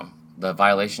 the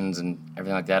violations and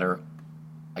everything like that are,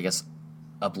 I guess,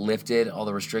 uplifted. All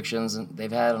the restrictions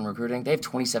they've had on recruiting. They have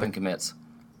 27 commits.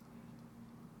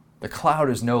 The cloud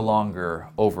is no longer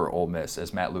over Ole Miss,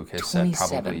 as Matt Luke has 27.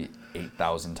 said probably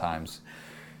 8,000 times.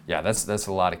 Yeah, that's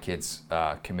a lot of kids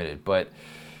committed. But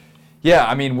yeah,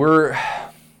 I mean We're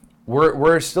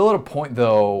still at a point,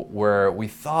 though, where we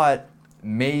thought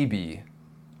maybe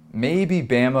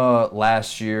Bama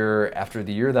last year, after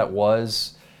the year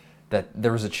that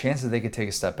there was a chance that they could take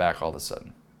a step back all of a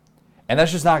sudden. And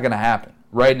that's just not going to happen.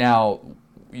 Right now,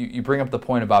 you bring up the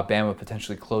point about Bama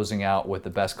potentially closing out with the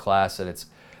best class that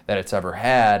it's ever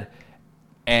had,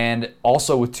 and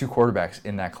also with 2 quarterbacks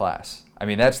in that class. I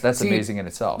mean, that's amazing in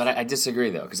itself. But I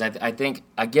disagree, though, because I think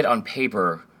I get on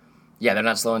paper – yeah, they're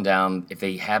not slowing down. If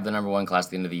they have the number 1 class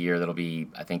at the end of the year, that'll be,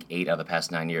 I think, 8 out of the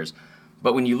past 9 years.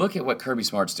 But when you look at what Kirby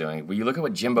Smart's doing, when you look at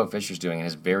what Jimbo Fisher's doing in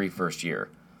his very first year,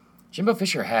 Jimbo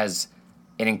Fisher has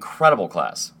an incredible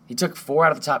class. He took 4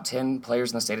 out of the top 10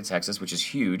 players in the state of Texas, which is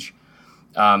huge.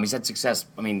 He's had success,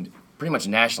 I mean, pretty much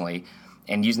nationally,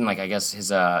 and using, like, I guess,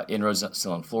 his inroads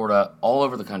still in Florida, all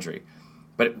over the country.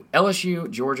 But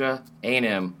LSU, Georgia,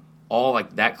 A&M, all,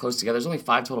 like, that close together. There's only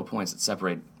 5 total points that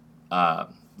separate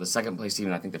the second-place team,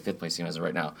 and I think the fifth-place team is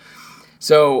right now.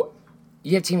 So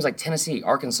you have teams like Tennessee,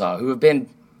 Arkansas, who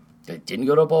they didn't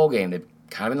go to a bowl game. They've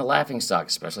kind of been the laughingstock,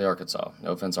 especially Arkansas.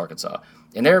 No offense, Arkansas.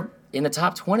 And they're in the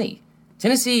top 20.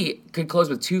 Tennessee could close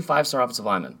with 2 5-star offensive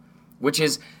linemen, which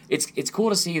is it's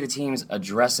cool to see the teams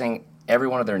addressing every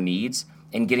one of their needs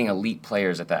and getting elite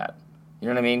players at that. You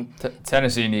know what I mean?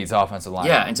 Tennessee needs offensive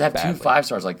linemen. Yeah, and to have badly. 2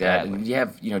 5-stars like that, and you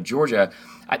have Georgia.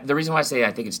 The reason why I say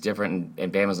I think it's different,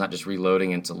 and Bama's not just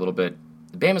reloading into a little bit.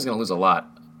 Bama's going to lose a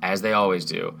lot, as they always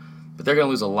do, but they're going to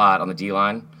lose a lot on the D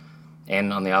line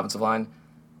and on the offensive line.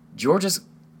 Georgia's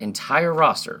entire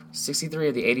roster, 63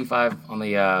 of the 85 on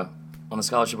the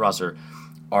scholarship roster,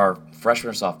 are freshmen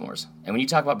or sophomores. And when you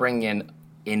talk about bringing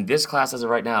in this class as of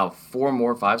right now, 4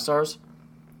 more 5-stars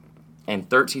and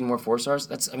 13 more 4-stars,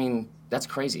 that's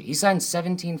crazy. He signed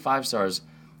 17 5-stars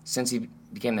since he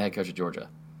became the head coach of Georgia.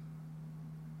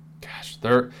 Gosh,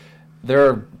 there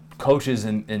are coaches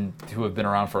who have been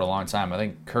around for a long time. I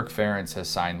think Kirk Ferentz has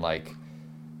signed like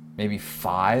maybe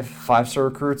 5-star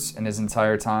recruits in his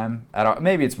entire time.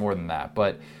 Maybe it's more than that,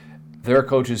 but there are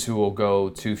coaches who will go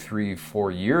 2, 3,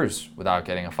 4 years without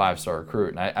getting a 5-star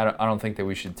recruit, and I don't think that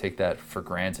we should take that for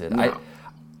granted. No.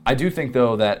 I do think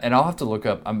though that, and I'll have to look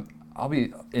up. I'll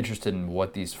be interested in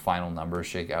what these final numbers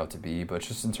shake out to be, but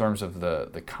just in terms of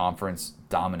the conference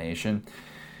domination,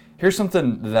 here's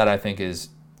something that I think is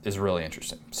really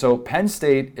interesting. So Penn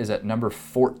State is at number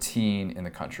 14 in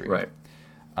the country. Right.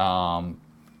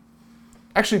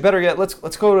 Actually, better yet, let's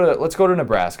go to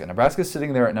Nebraska. Nebraska's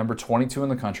sitting there at number 22 in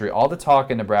the country. All the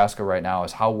talk in Nebraska right now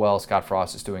is how well Scott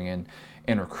Frost is doing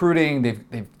in recruiting.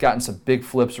 They've gotten some big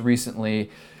flips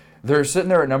recently. They're sitting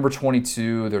there at number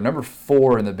 22. They're number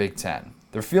 4 in the Big Ten.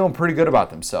 They're feeling pretty good about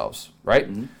themselves, right?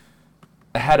 Mm-hmm.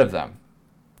 Ahead of them,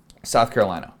 South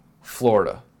Carolina,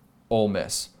 Florida, Ole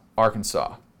Miss,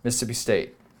 Arkansas, Mississippi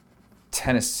State,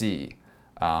 Tennessee,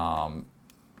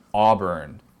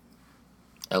 Auburn.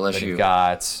 LSU. You've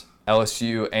got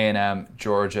LSU, A&M,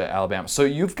 Georgia, Alabama. So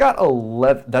you've got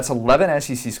 11. That's 11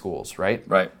 SEC schools, right?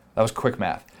 Right. That was quick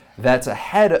math. That's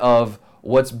ahead of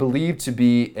what's believed to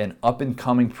be an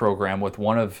up-and-coming program with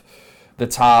one of the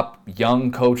top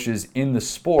young coaches in the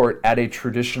sport at a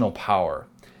traditional power.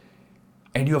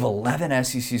 And you have 11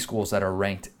 SEC schools that are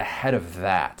ranked ahead of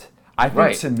that. I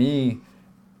think, to me,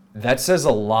 that says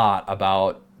a lot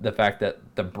about the fact that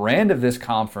the brand of this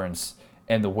conference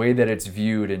and the way that it's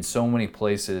viewed in so many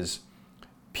places,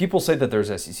 people say that there's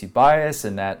SEC bias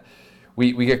and that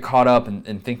we get caught up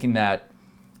in thinking that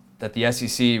the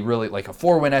SEC really, like a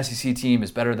 4-win SEC team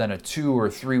is better than a 2 or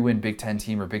 3-win Big Ten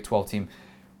team or Big 12 team.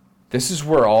 This is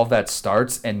where all of that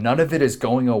starts, and none of it is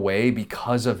going away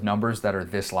because of numbers that are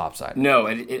this lopsided. No,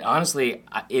 it honestly,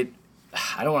 I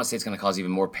don't want to say it's going to cause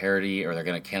even more parity or they're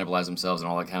going to cannibalize themselves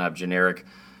and all that kind of generic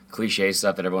cliche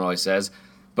stuff that everyone always says.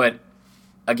 But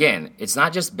again, it's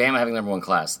not just Bama having number one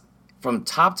class. From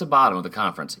top to bottom of the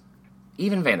conference,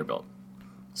 even Vanderbilt,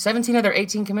 17 of their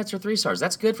 18 commits are 3-stars.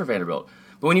 That's good for Vanderbilt.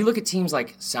 But when you look at teams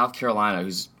like South Carolina,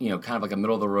 who's kind of like a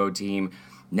middle of the road team,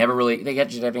 never really, they got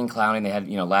Jadeveon Clowney, they had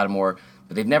Lattimore,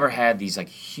 but they've never had these like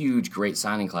huge, great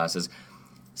signing classes.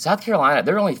 South Carolina,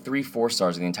 there are only 3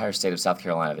 4-stars in the entire state of South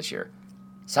Carolina this year.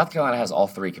 South Carolina has all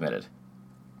 3 committed.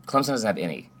 Clemson doesn't have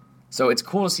any. So it's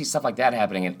cool to see stuff like that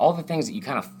happening, and all the things that you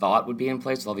kind of thought would be in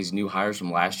place with all these new hires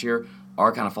from last year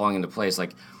are kind of falling into place.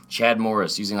 Like Chad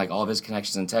Morris using like all of his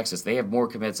connections in Texas. They have more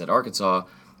commits at Arkansas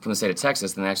from the state of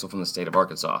Texas than actually from the state of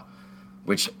Arkansas,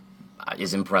 which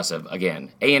is impressive.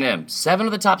 Again, A&M, 7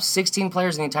 of the top 16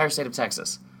 players in the entire state of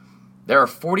Texas. There are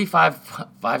 45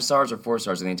 5-stars or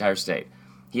 4-stars in the entire state.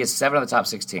 He has 7 of the top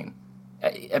 16.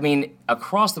 I mean,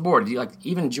 across the board, like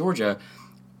even Georgia,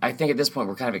 I think at this point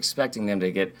we're kind of expecting them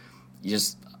to get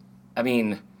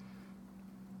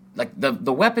like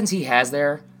the weapons he has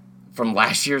there from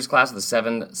last year's class of the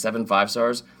 7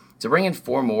 5-stars, to bring in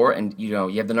 4 more, and you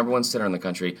have the number 1 center in the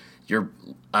country. You're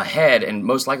ahead and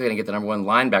most likely going to get the number 1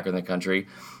 linebacker in the country,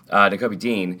 Nakobe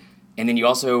Dean, and then you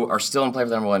also are still in play for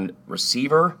the number 1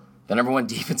 receiver, the number 1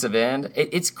 defensive end.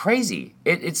 It's crazy.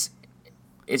 It's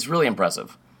really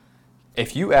impressive.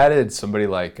 If you added somebody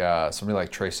like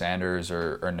Trey Sanders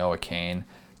or Noah Cain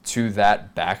to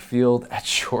that backfield at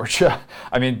Georgia,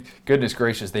 I mean, goodness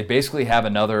gracious, they basically have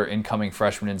another incoming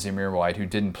freshman in Zamir White who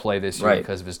didn't play this year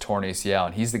because of his torn ACL,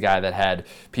 and he's the guy that had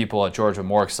people at Georgia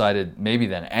more excited maybe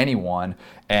than anyone.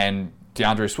 And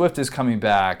DeAndre Swift is coming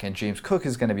back, and James Cook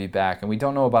is going to be back, and we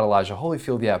don't know about Elijah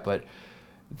Holyfield yet, but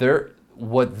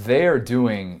what they are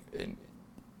doing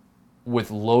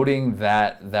with loading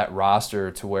that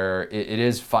roster to where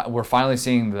we're finally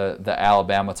seeing the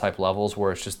Alabama type levels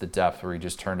where it's just the depth where you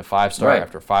just turn to 5-star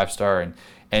after 5-star,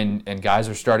 and guys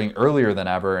are starting earlier than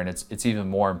ever, and it's even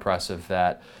more impressive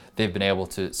that they've been able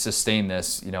to sustain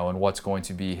this, in what's going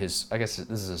to be this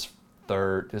is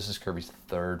Kirby's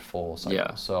 3rd full cycle.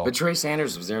 Yeah. So, but Trey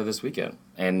Sanders was there this weekend,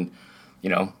 and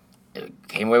it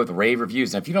came away with rave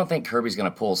reviews. And if you don't think Kirby's going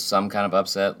to pull some kind of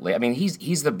upset, I mean,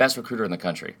 he's the best recruiter in the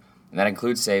country. And that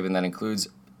includes Saban, that includes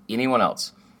anyone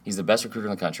else. He's the best recruiter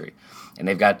in the country. And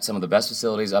they've got some of the best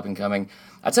facilities up and coming.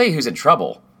 I'll tell you who's in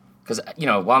trouble. Because,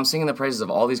 while I'm singing the praises of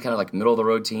all these kind of like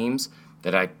middle-of-the-road teams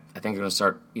that I think are going to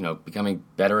start, becoming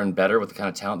better and better with the kind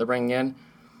of talent they're bringing in,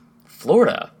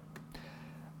 Florida.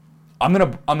 I'm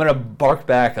gonna bark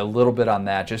back a little bit on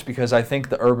that just because I think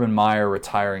the Urban Meyer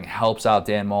retiring helps out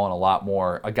Dan Mullen a lot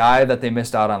more. A guy that they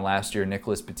missed out on last year,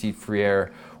 Nicholas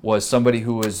Petit-Frere, was somebody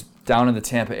who was down in the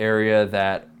Tampa area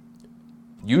that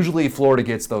usually Florida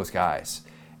gets those guys.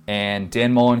 And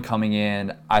Dan Mullen coming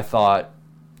in, I thought,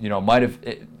 might have,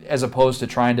 as opposed to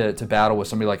trying to battle with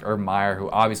somebody like Urban Meyer, who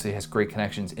obviously has great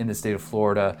connections in the state of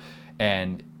Florida,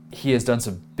 and he has done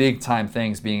some big-time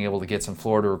things being able to get some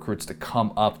Florida recruits to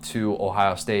come up to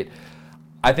Ohio State.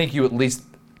 I think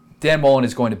Dan Mullen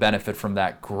is going to benefit from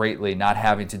that greatly, not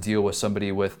having to deal with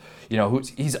somebody with,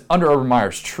 he's under Urban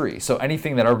Meyer's tree. So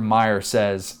anything that Urban Meyer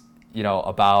says,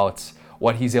 about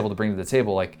what he's able to bring to the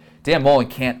table, like Dan Mullen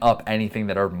can't up anything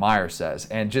that Urban Meyer says.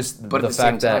 And just but the at the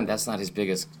fact same time, that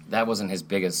wasn't his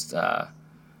biggest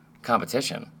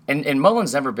competition. And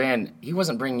Mullen's never been, he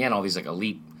wasn't bringing in all these like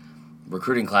elite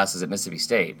recruiting classes at Mississippi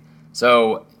State.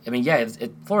 So, I mean,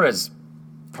 Florida is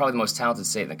probably the most talented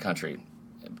state in the country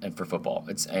and for football.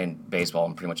 And baseball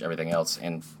and pretty much everything else.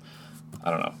 And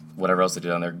I don't know, whatever else they do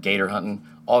down there, gator hunting,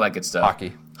 all that good stuff.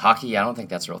 Hockey, yeah, I don't think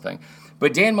that's a real thing.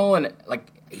 But Dan Mullen, like,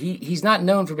 he's not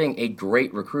known for being a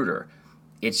great recruiter.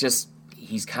 It's just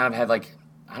he's kind of had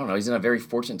he's in a very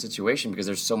fortunate situation because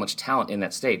there's so much talent in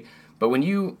that state. But when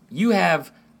you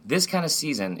have this kind of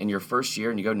season in your first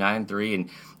year and you go 9-3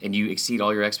 and you exceed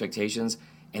all your expectations,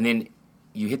 and then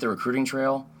you hit the recruiting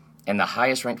trail and the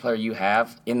highest ranked player you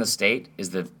have in the state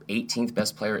is the 18th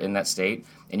best player in that state,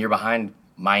 and you're behind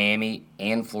Miami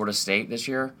and Florida State this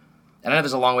year. And I know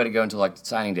there's a long way to go until like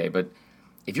signing day, but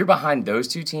if you're behind those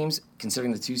two teams,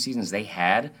 considering the 2 seasons they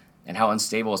had and how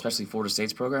unstable, especially Florida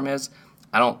State's program is,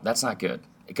 that's not good.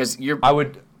 Because go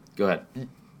ahead.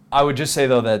 I would just say,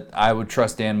 though, that I would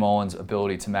trust Dan Mullen's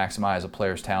ability to maximize a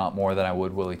player's talent more than I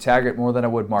would Willie Taggart, more than I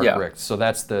would Mark Richt. So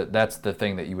that's the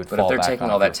thing that you would fall back on. But if they're taking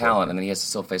all that talent and then he has to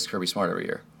still face Kirby Smart every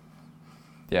year.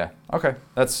 Yeah, okay.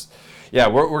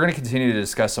 We're going to continue to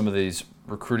discuss some of these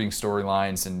recruiting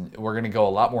storylines, and we're going to go a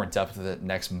lot more in depth with it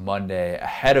next Monday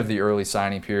ahead of the early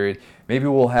signing period. Maybe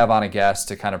we'll have on a guest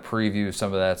to kind of preview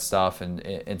some of that stuff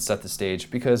and set the stage,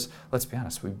 because let's be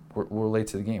honest, we're late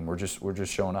to the game. We're just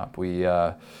showing up. We've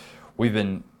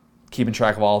been keeping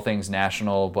track of all things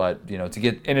national, but to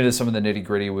get into some of the nitty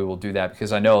gritty, we will do that,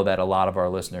 because I know that a lot of our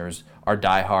listeners are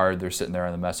diehard. They're sitting there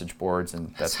on the message boards,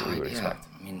 and that's what we would expect.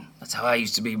 I mean, that's how I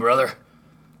used to be, brother.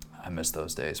 I miss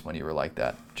those days when you were like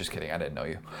that. Just kidding, I didn't know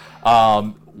you.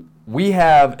 We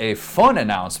have a fun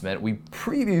announcement. We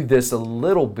previewed this a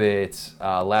little bit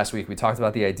last week. We talked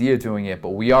about the idea of doing it, but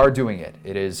we are doing it.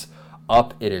 It is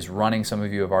up. It is running. Some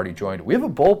of you have already joined. We have a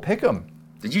bowl pick'em.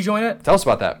 Did you join it? Tell us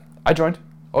about that. I joined.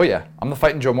 Oh, yeah. I'm the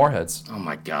Fighting Joe Moorheads. Oh,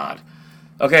 my God.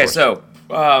 Okay, so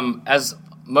as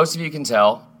most of you can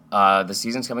tell, the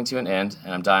season's coming to an end,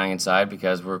 and I'm dying inside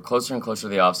because we're closer and closer to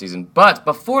the offseason. But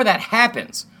before that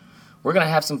happens, we're going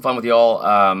to have some fun with y'all.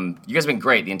 You guys have been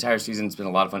great the entire season. It's been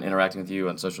a lot of fun interacting with you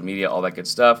on social media, all that good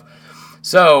stuff.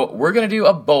 So we're going to do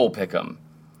a bowl pick'em,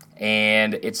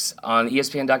 and it's on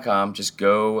ESPN.com. Just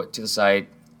go to the site.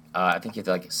 I think you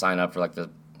have to sign up for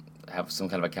have some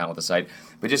kind of account with the site.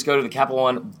 But just go to the Capital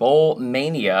One Bowl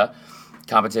Mania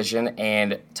competition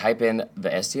and type in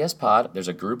the STS pod. There's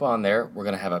a group on there. We're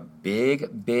going to have a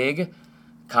big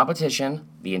competition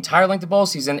the entire length of bowl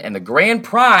season, and the grand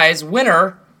prize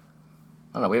winner,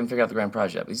 I don't know, we haven't figured out the grand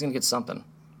prize yet, but he's going to get something.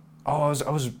 Oh, I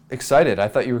was excited. I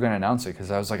thought you were going to announce it, because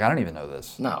I was like, I don't even know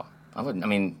this. No, I wouldn't. I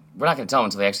mean, we're not going to tell them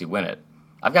until they actually win it.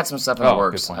 I've got some stuff in the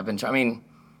works. I've been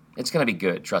it's going to be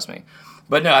good, trust me.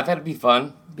 But no, I thought it'd be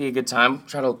fun, be a good time.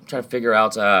 Try to figure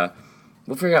out,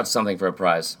 we'll figure out something for a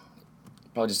prize.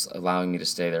 Probably just allowing me to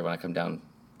stay there when I come down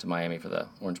to Miami for the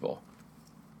Orange Bowl.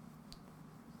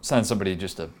 Send somebody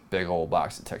just a big old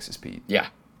box of Texas Pete. Yeah.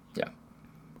 You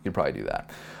could probably do that.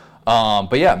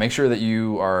 But yeah, make sure that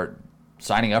you are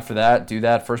signing up for that. Do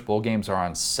that. First bowl games are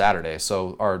on Saturday,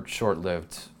 so are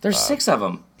short-lived. There's 6 of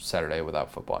them. Saturday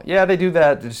without football. Yeah, they do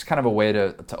that. It's kind of a way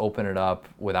to open it up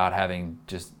without having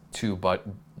just 2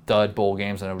 dud bowl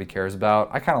games that nobody cares about.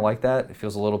 I kind of like that. It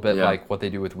feels a little bit like what they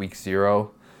do with week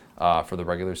 0 for the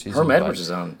regular season. Herm Edwards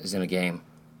is in a game.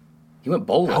 He went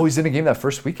bowling. Oh, he's in a game that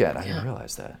first weekend. I didn't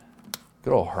realize that.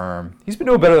 Good old Herm. He's been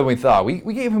doing better than we thought. We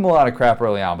gave him a lot of crap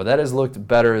early on, but that has looked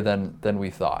better than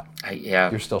we thought.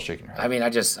 You're still shaking your head. I mean, I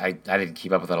didn't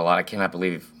keep up with that a lot. I cannot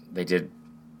believe they did.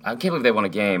 I can't believe they won a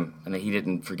game and that he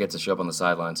didn't forget to show up on the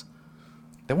sidelines.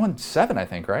 They won 7, I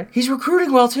think, right? He's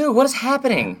recruiting well too. What is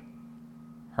happening?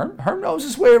 Herm knows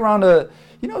his way around a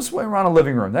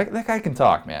living room. That guy can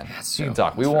talk, man. He can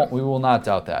talk. We will not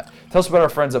doubt that. Tell us about our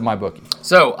friends at MyBookie.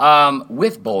 So,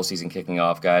 with bowl season kicking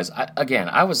off, guys,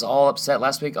 I was all upset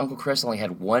last week. Uncle Chris only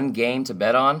had 1 game to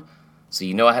bet on, so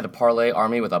I had to parlay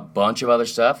Army with a bunch of other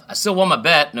stuff. I still won my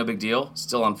bet, no big deal.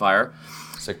 Still on fire.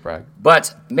 Sick brag.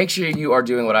 But make sure you are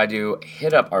doing what I do.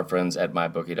 Hit up our friends at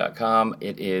mybookie.com.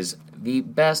 It is the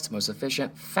best, most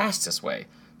efficient, fastest way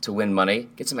to win money,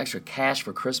 get some extra cash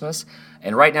for Christmas.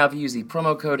 And right now, if you use the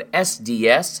promo code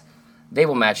SDS, they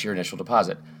will match your initial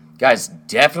deposit. Guys,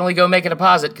 definitely go make a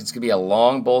deposit, because it's going to be a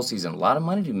long bowl season. A lot of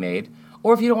money to be made.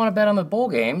 Or if you don't want to bet on the bowl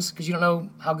games because you don't know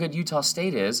how good Utah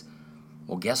State is,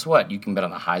 well, guess what? You can bet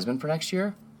on the Heisman for next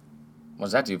year. What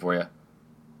does that do for you?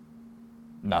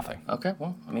 Nothing. Okay,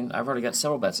 well, I've already got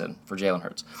several bets in for Jalen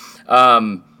Hurts.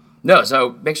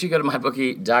 So make sure you go to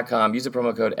mybookie.com, use the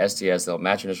promo code STS, they'll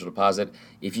match your initial deposit.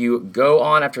 If you go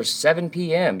on after 7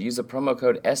 p.m., use the promo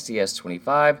code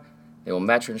STS25, they will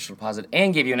match your initial deposit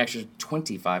and give you an extra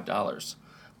 $25.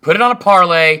 Put it on a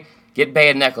parlay, get Bay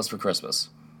a necklace for Christmas.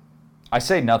 I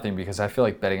say nothing because I feel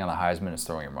like betting on the Heisman is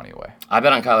throwing your money away. I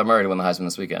bet on Kyler Murray to win the Heisman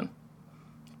this weekend.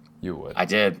 You would. I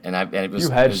did, and it was.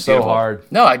 You hedged so hard.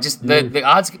 No, the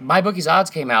odds. MyBookie's odds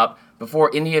came out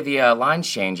before any of the lines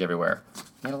change everywhere.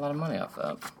 Made a lot of money off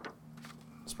that.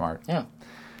 Smart. Yeah.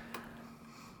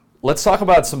 Let's talk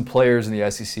about some players in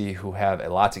the SEC who have a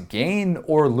lot to gain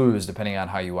or lose, depending on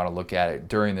how you want to look at it,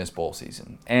 during this bowl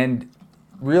season. And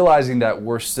realizing that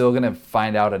we're still going to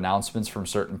find out announcements from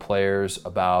certain players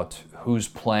about who's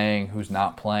playing, who's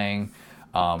not playing.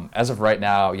 As of right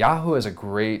now, Yahoo has a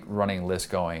great running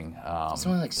list going. It's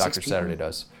only like Dr. 6 Saturday people.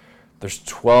 does. There's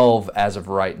 12 as of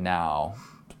right now,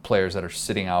 players that are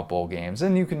sitting out bowl games.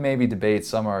 And you can maybe debate,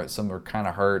 some are kind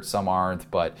of hurt, some aren't.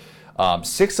 But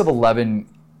 6 of 11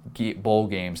 bowl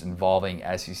games involving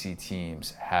SEC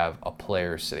teams have a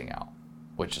player sitting out,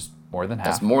 which is More than half.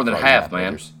 That's more than half,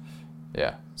 man.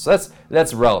 Yeah. So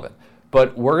that's relevant.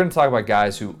 But we're going to talk about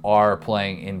guys who are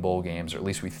playing in bowl games, or at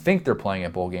least we think they're playing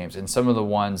at bowl games, and some of the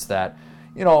ones that,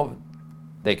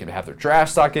 they could have their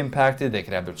draft stock impacted, they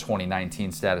could have their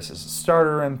 2019 status as a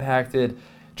starter impacted,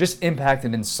 just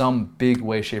impacted in some big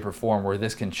way, shape, or form where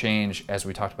this can change, as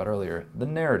we talked about earlier, the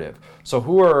narrative. So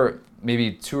who are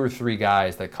maybe 2 or 3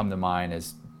 guys that come to mind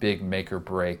as big make or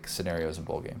break scenarios in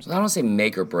bowl games? I don't want to say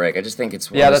make or break. I just think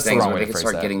it's one of those things where they can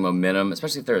start that. getting momentum,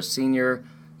 especially if they're a senior,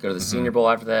 go to the Senior Bowl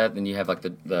after that, then you have like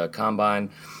the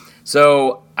combine.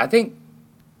 So I think,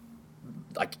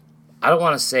 like, I don't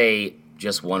want to say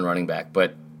just one running back,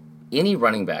 but any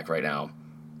running back right now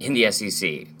in the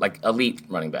SEC, like elite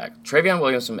running back, Travion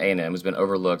Williams from A&M has been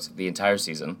overlooked the entire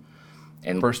season.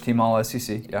 And first team All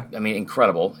SEC, yeah. I mean,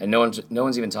 incredible, and no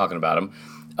one's even talking about him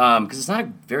because it's not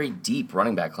a very deep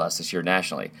running back class this year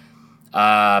nationally.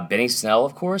 Benny Snell,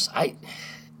 of course, I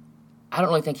don't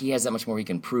really think he has that much more he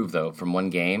can prove, though, from one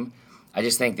game. I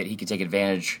just think that he could take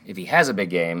advantage if he has a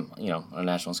big game, on a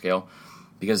national scale,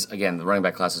 because, again, the running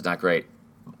back class is not great.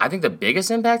 I think the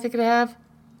biggest impact it could have,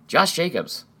 Josh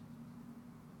Jacobs.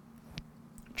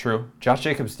 True. Josh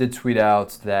Jacobs did tweet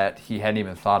out that he hadn't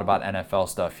even thought about NFL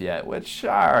stuff yet, which,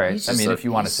 all right. If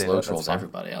you want to say that, that's fine.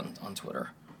 Everybody on Twitter.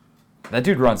 That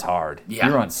dude runs hard. Yeah.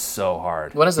 He runs so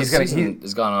hard. Well, as the season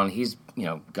has gone on, he's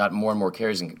got more and more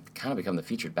carries and kind of become the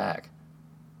featured back.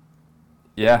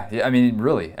 Yeah,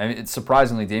 really. It's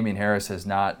surprisingly, Damian Harris has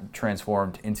not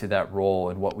transformed into that role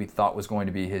in what we thought was going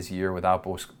to be his year without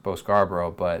Bo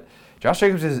Scarborough. But Josh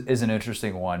Jacobs is an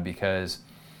interesting one because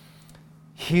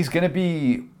he's going to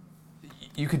be.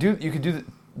 You could do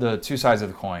the two sides of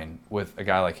the coin with a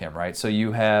guy like him, right? So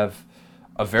you have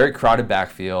a very crowded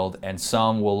backfield, and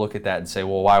some will look at that and say,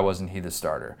 well, why wasn't he the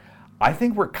starter? I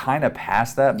think we're kind of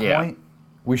past that point. Yeah.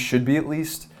 We should be, at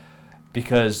least,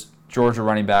 because Georgia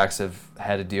running backs have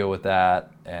had to deal with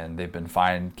that, and they've been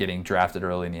fine getting drafted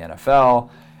early in the NFL.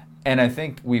 And I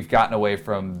think we've gotten away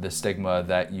from the stigma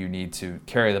that you need to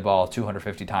carry the ball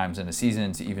 250 times in a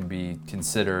season to even be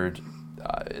considered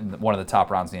in one of the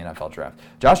top rounds in the NFL draft.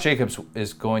 Josh Jacobs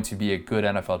is going to be a good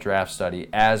NFL draft study,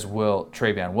 as will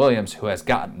Travion Williams, who has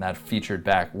gotten that featured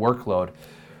back workload.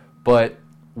 But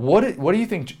what do you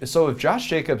think? So if Josh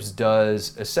Jacobs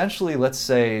does essentially, let's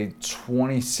say,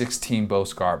 2016 Bo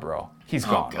Scarborough, he's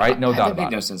gone, right? No doubt about it. It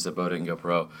makes no sense that Bo didn't go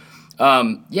pro.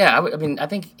 I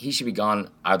think he should be gone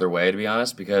either way, to be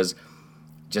honest, because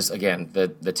just, again,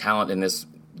 the talent in this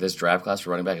draft class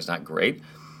for running back is not great.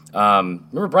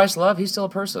 Remember Bryce Love? He's still a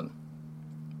person.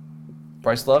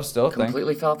 Bryce Love still a thing.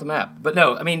 Completely fell off the map. But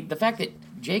no, the fact that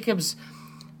Jacobs,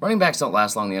 running backs don't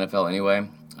last long in the NFL anyway,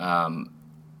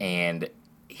 and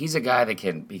he's a guy that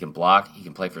can block. He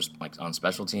can play for on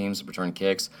special teams, return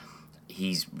kicks.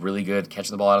 He's really good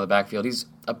catching the ball out of the backfield. He's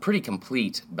a pretty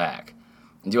complete back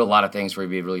and do a lot of things where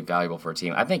he'd be really valuable for a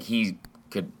team. I think he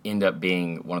could end up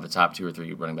being one of the top 2 or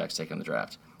 3 running backs taken in the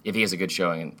draft if he has a good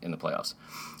showing in the playoffs.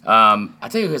 I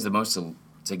tell you who has the most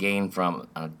to gain from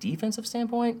a defensive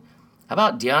standpoint. How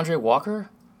about DeAndre Walker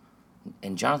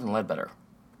and Jonathan Ledbetter?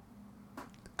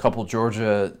 Couple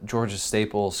Georgia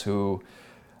staples who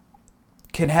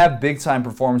can have big-time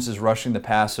performances rushing the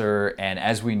passer, and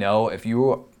as we know, if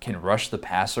you can rush the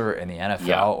passer in the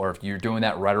NFL, or if you're doing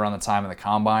that right around the time of the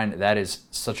combine, that is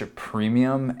such a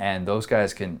premium, and those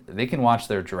guys can watch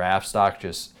their draft stock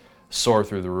just soar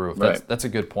through the roof. Right. That's a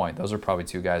good point. Those are probably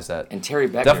 2 guys that and Terry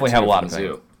Beckner definitely have a lot of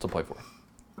things to play for.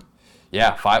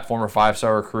 Yeah, former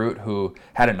 5-star recruit who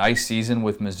had a nice season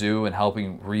with Mizzou and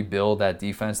helping rebuild that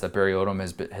defense that Barry Odom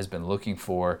has been looking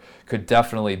for. Could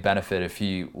definitely benefit if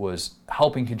he was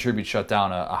helping contribute, shut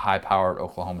down a high-powered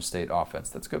Oklahoma State offense.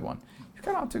 That's a good one. You've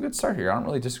got off to a good start here. I don't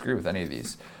really disagree with any of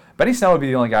these. Benny Snell would be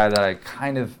the only guy that I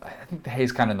think the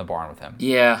hay's kind of in the barn with him.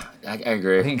 Yeah, I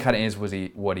agree. I think he kind of is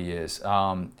what he is.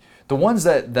 The ones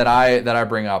that I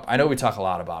bring up, I know we talk a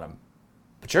lot about him.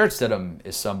 But Jarrett Stidham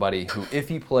is somebody who, if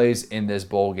he plays in this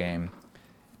bowl game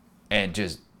and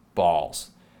just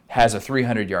balls, has a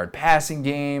 300-yard passing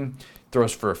game,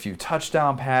 throws for a few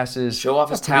touchdown passes. Show off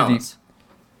his talents.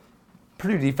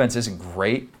 Purdue defense isn't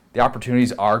great. The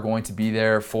opportunities are going to be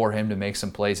there for him to make some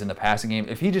plays in the passing game.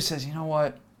 If he just says, you know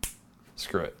what,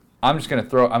 screw it. I'm going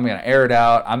to air it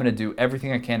out. I'm going to do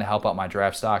everything I can to help out my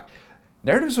draft stock.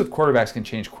 Narratives with quarterbacks can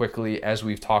change quickly, as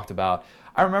we've talked about.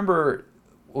 I remember...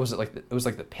 What was it like? It was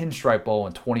like the Pinstripe Bowl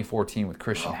in 2014 with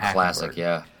Christian Hackenberg. Classic,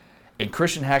 yeah. And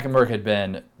Christian Hackenberg had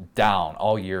been down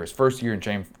all year. His first year in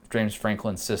James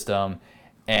Franklin's system.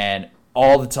 And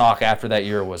all the talk after that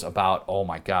year was about, oh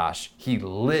my gosh, he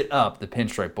lit up the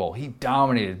Pinstripe Bowl. He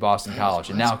dominated Boston College.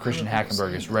 And now Christian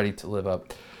Hackenberg is ready to live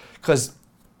up. Because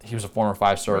he was a former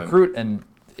 5-star recruit, and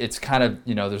it's kind of,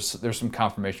 there's some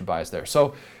confirmation bias there.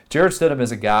 So Jarrett Stidham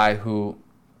is a guy who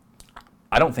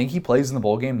I don't think he plays in the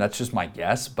bowl game. That's just my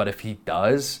guess. But if he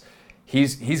does,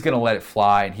 he's going to let it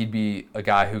fly, and he'd be a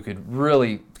guy who could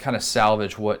really kind of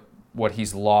salvage what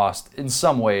he's lost in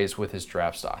some ways with his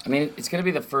draft stock. I mean, it's going to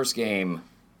be the first game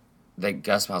that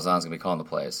Gus Malzahn's going to be calling the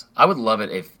plays. I would love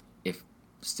it if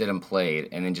Stidham played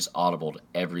and then just audibled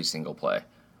every single play.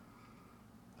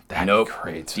 That'd be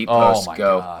great. Deep post, oh my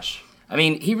go. Gosh. I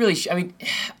mean, he really.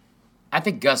 I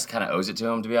think Gus kind of owes it to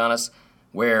him, to be honest.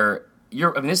 Where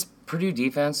this Purdue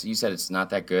defense, you said it's not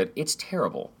that good. It's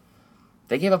terrible.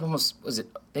 They gave up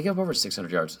They gave up over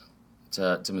 600 yards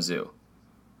to Mizzou.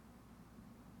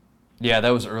 Yeah, that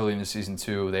was early in the season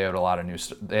too. They had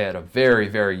They had a very,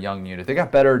 very young unit. They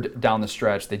got better down the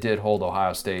stretch. They did hold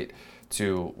Ohio State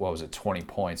to 20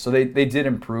 points. So they did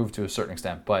improve to a certain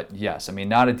extent. But yes, I mean,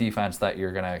 not a defense that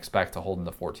you're going to expect to hold them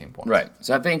to 14 points. Right.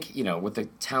 So I think, with the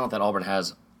talent that Auburn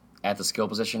has at the skill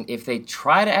position, if they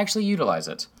try to actually utilize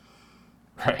it,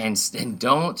 right, and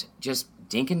don't just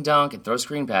dink and dunk and throw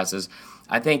screen passes,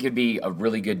 I think it'd be a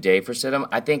really good day for Stidham.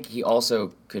 I think he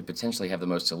also could potentially have the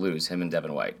most to lose, him and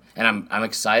Devin White. And I'm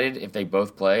excited if they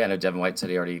both play. I know Devin White said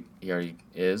he already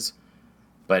is,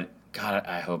 but God,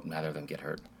 I hope neither of them get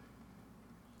hurt.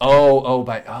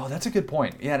 That's a good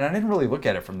point. Yeah, and I didn't really look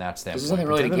at it from that standpoint. There's nothing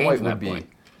really to gain from that point.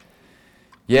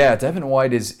 Yeah, Devin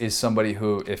White is somebody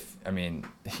who,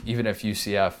 even if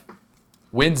UCF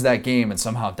wins that game and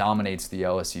somehow dominates the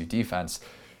LSU defense,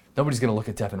 nobody's going to look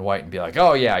at Devin White and be like,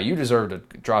 oh, yeah, you deserve to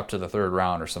drop to the third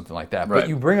round or something like that. Right. But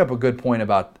you bring up a good point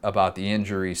about the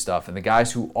injury stuff. And the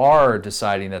guys who are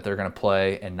deciding that they're going to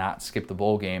play and not skip the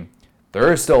bowl game,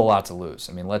 there is still a lot to lose.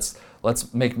 I mean, let's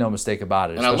make no mistake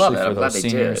about it. And especially I love it. I'm glad they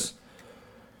seniors. did.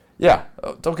 Yeah,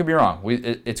 don't get me wrong.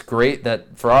 It's great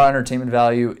that for our entertainment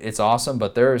value, it's awesome,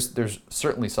 but there's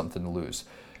certainly something to lose.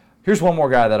 Here's one more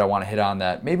guy that I want to hit on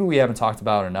that maybe we haven't talked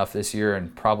about enough this year,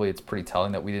 and probably it's pretty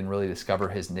telling that we didn't really discover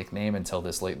his nickname until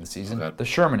this late in the season. Okay. The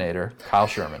Shermanator, Kyle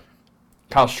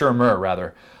Shermer,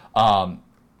 rather.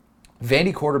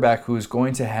 Vandy quarterback who is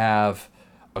going to have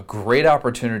a great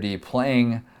opportunity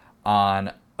playing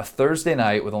on a Thursday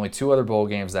night with only 2 other bowl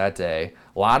games that day.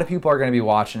 A lot of people are going to be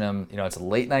watching him. It's a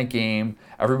late night game.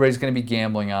 Everybody's going to be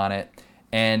gambling on it.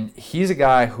 And he's a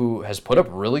guy who has put up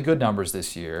really good numbers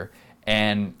this year.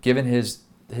 And given his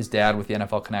dad with the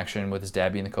NFL connection, with his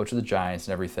dad being the coach of the Giants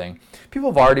and everything,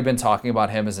 people have already been talking about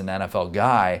him as an NFL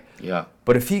guy. Yeah.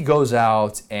 But if he goes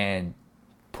out and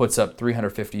puts up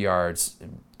 350 yards,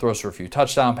 and throws for a few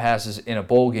touchdown passes in a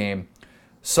bowl game,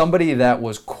 somebody that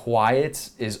was quiet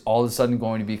is all of a sudden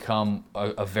going to become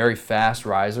a very fast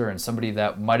riser, and somebody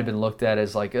that might have been looked at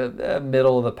as like a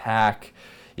middle of the pack,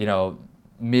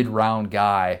 mid-round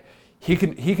guy. He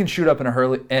can shoot up in a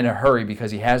hurry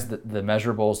because he has the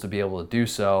measurables to be able to do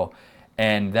so,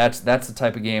 and that's the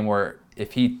type of game where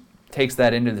if he takes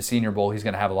that into the Senior Bowl, he's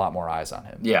going to have a lot more eyes on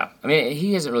him. Yeah, I mean,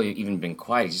 he hasn't really even been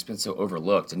quiet. He's just been so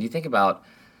overlooked. And you think about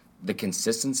the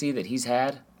consistency that he's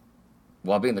had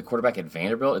while being the quarterback at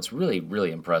Vanderbilt, it's really,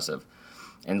 really impressive.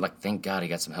 And thank God he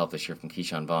got some help this year from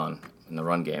Keyshawn Vaughn in the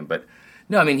run game. But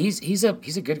no, I mean, he's a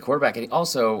good quarterback. And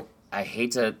also, I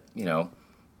hate to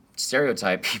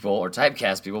stereotype people or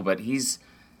typecast people, but he's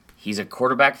a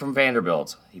quarterback from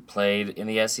Vanderbilt. He played in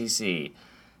the SEC.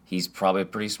 He's probably a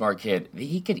pretty smart kid.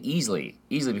 He could easily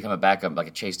become a backup, like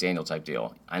a Chase Daniel type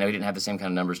deal. I know he didn't have the same kind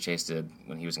of numbers Chase did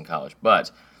when he was in college, but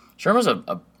Shermer's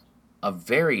a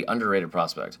very underrated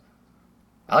prospect.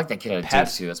 I like that kid out of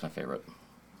Duke too. That's my favorite.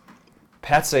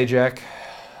 Pat Sajak,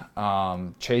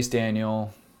 Chase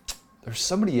Daniel. There's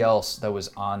somebody else that was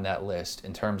on that list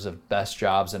in terms of best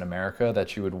jobs in America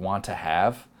that you would want to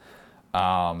have.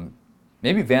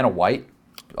 Maybe Vanna White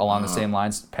along the same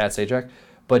lines, Pat Sajak.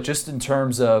 But just in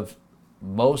terms of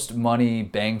most money,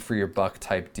 bang for your buck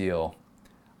type deal,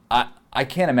 I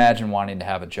can't imagine wanting to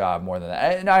have a job more than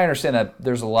that. And I understand that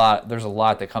there's a lot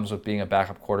that comes with being a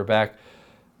backup quarterback.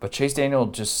 But Chase Daniel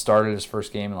just started his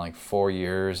first game in 4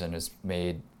 years and has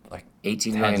made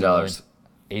 $18 million.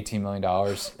 $18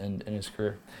 million in his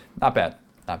career. Not bad.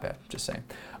 Just saying.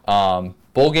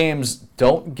 Bowl games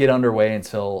don't get underway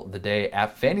until the day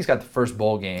after. Vandy's got the first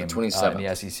bowl game the 27th. In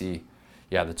the SEC.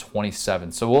 Yeah, the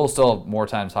 27th. So we'll still have more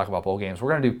time to talk about bowl games. We're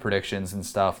going to do predictions and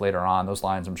stuff later on. Those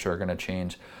lines, I'm sure, are going to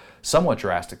change somewhat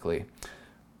drastically.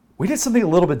 We did something a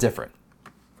little bit different.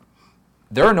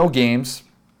 There are no games,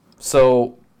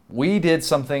 so we did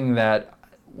something that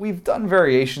we've done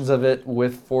variations of it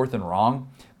with Fourth and Wrong,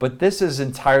 but this is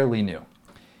entirely new.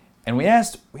 And we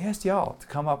asked y'all to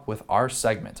come up with our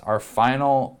segment, our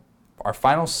final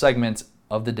segment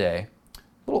of the day,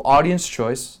 little audience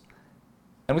choice,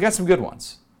 and we got some good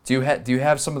ones. Do you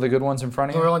have some of the good ones in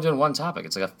front of you? We're only doing one topic.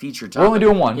 It's like a feature topic. We're only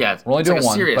doing one. Yeah, we're only doing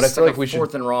one. Serious. But I feel like we should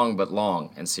fourth and wrong, but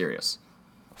long and serious.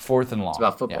 Fourth and long. It's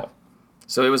about football. Yeah.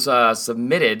 So it was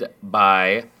submitted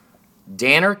by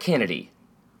Danner Kennedy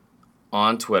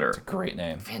on Twitter. It's a great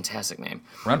name. Fantastic name.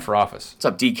 Run for office. What's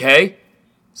up, DK?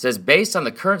 Says, based on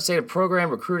the current state of program,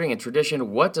 recruiting, and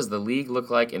tradition, what does the league look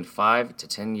like in 5 to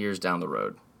 10 years down the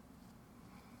road?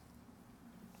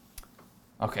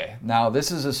 Okay, now this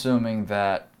is assuming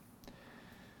that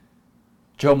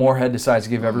Joe Moorhead decides to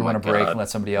give everyone a break and let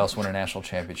somebody else win a national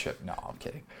championship. No, I'm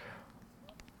kidding.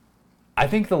 I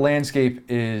think the landscape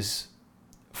is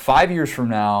 5 years from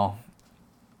now.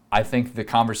 I think the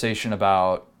conversation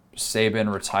about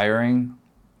Saban retiring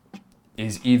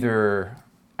is either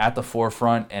at the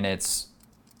forefront and it's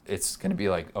going to be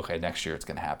like, okay, next year it's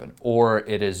going to happen, or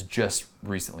it has just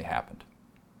recently happened.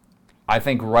 I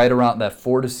think right around that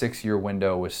 4 to 6 year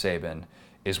window with Saban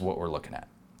is what we're looking at.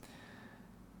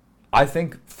 I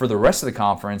think for the rest of the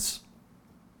conference,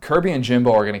 Kirby and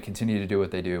Jimbo are going to continue to do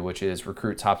what they do, which is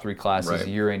recruit top 3 classes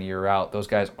year in, year out. Those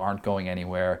guys aren't going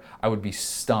anywhere. I would be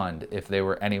stunned if they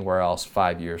were anywhere else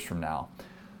 5 years from now.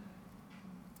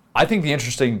 I think the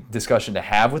interesting discussion to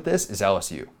have with this is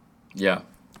LSU. Yeah.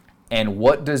 And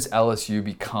what does LSU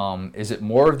become? Is it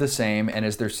more of the same? And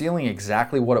is their ceiling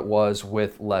exactly what it was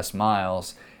with Les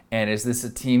Miles? And is this a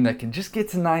team that can just get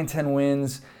to 9-10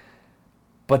 wins,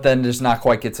 but then just not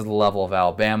quite get to the level of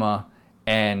Alabama,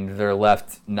 and they're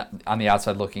left on the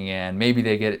outside looking in? Maybe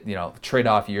they get,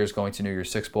 trade-off years going to New Year's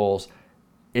Six Bowls.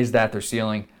 Is that their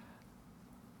ceiling?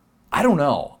 I don't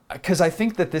know, because I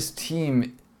think that this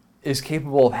team is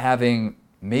capable of having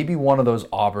maybe one of those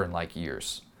Auburn-like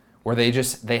years where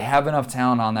they have enough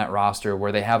talent on that roster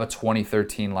where they have a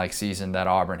 2013-like season that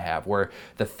Auburn have, where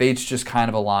the fates just kind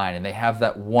of align, and they have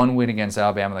that one win against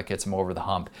Alabama that gets them over the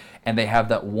hump, and they have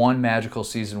that one magical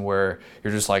season where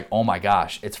you're just like, oh my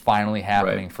gosh, it's finally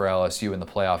happening for LSU in the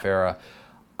playoff era.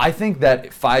 I think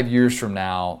that 5 years from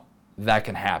now, that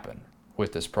can happen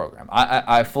with this program.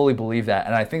 I fully believe that,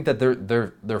 and I think that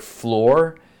their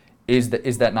floor is that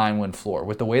 9-win floor.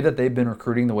 With the way that they've been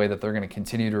recruiting, the way that they're going to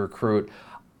continue to recruit,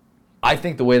 I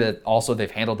think the way that also they've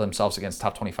handled themselves against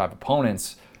top 25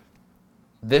 opponents,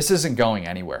 this isn't going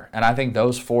anywhere. And I think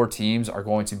those 4 teams are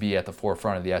going to be at the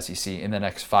forefront of the SEC in the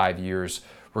next 5 years,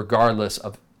 regardless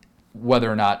of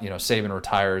whether or not Saban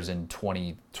retires in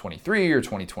 2023 or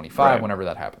 2025, whenever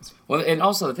that happens. Well, and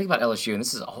also the thing about LSU, and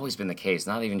this has always been the case,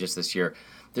 not even just this year,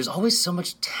 there's always so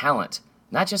much talent,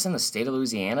 not just in the state of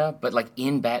Louisiana, but like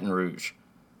in Baton Rouge.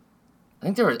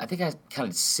 I think I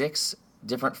counted 6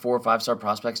 different 4 or 5-star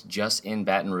prospects just in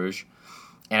Baton Rouge.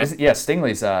 And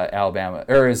Stingley's Alabama,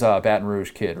 or is a Baton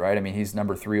Rouge kid, right? I mean, he's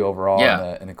number 3 overall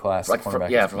in the class. Like from I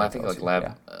think like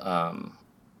Lab. Yeah.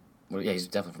 He's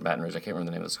definitely from Baton Rouge. I can't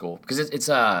remember the name of the school because it's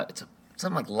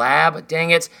something like Lab. Dang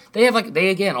it! They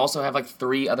again also have like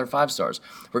 3 other 5-stars.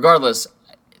 Regardless,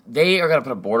 they are going to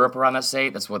put a border up around that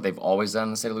state. That's what they've always done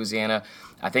in the state of Louisiana.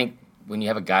 I think when you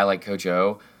have a guy like Coach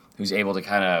O, who's able to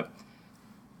kind of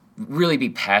really be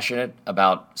passionate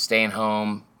about staying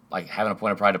home, like having a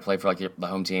point of pride to play for like the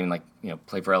home team, like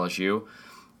play for LSU,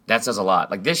 that says a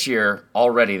lot. Like this year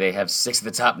already, they have 6 of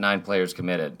the top 9 players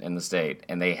committed in the state,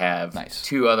 and they have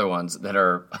 2 other ones that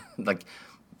are like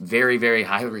very, very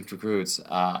high-ranked recruits.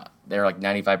 They're like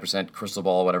 95% crystal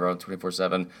ball, whatever,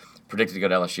 24/7, predicted to go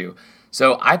to LSU.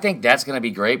 So I think that's going to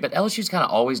be great. But LSU's kind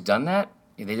of always done that.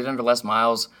 They did it under Les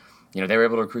Miles. They were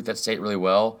able to recruit that state really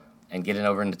well and get it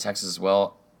over into Texas as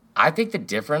well. I think the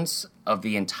difference of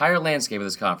the entire landscape of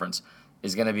this conference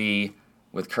is going to be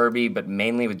with Kirby, but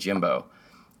mainly with Jimbo.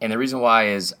 And the reason why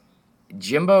is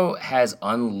Jimbo has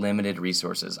unlimited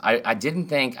resources. I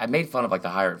made fun of like the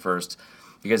hire at first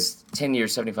because 10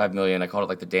 years, $75 million, I called it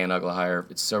like the Dan Uggla hire.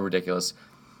 It's so ridiculous.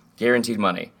 Guaranteed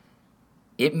money.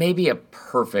 It may be a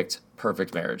perfect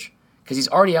marriage because he's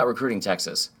already out recruiting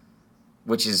Texas,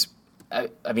 which is, I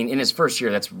mean, in his first year,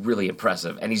 that's really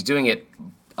impressive. And he's doing it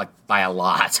like by a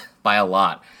lot.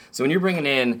 So when you're bringing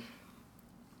in,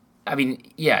 I mean,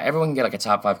 yeah, everyone can get like a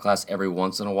top 5 class every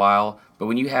once in a while, but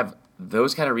when you have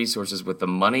those kind of resources with the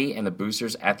money and the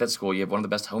boosters at that school, you have one of the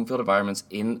best home field environments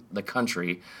in the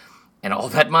country and all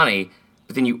that money,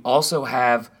 but then you also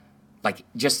have like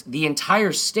just the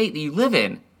entire state that you live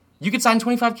in. You could sign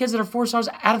 25 kids that are 4-stars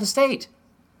out of the state.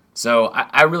 So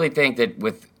I really think that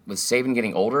with Saban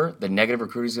getting older, the negative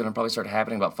recruiting is going to probably start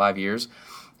happening in about 5 years.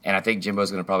 And I think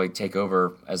Jimbo's going to probably take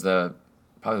over as probably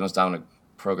the most dominant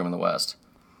program in the West.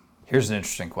 Here's an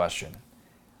interesting question.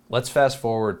 Let's fast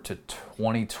forward to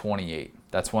 2028.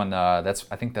 That's when I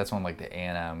think that's when like the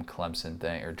A&M Clemson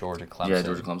thing or Georgia Clemson. Yeah,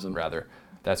 Georgia Clemson. Rather,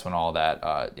 that's when all that.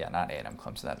 Not A&M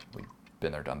Clemson. That we've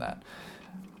been there, done that.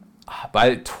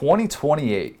 By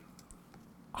 2028,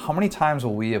 how many times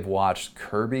will we have watched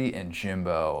Kirby and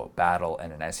Jimbo battle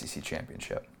in an SEC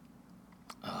championship?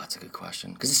 Oh, that's a good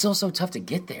question. Because it's still so tough to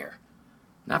get there.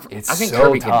 I think so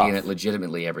Kirby tough. could be in it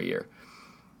legitimately every year.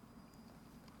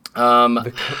 I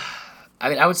mean,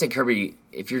 I would say Kirby,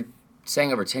 if you're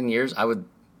saying over 10 years, I would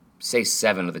say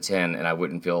 7 of the 10, and I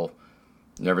wouldn't feel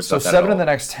nervous about that at all. So 7 of the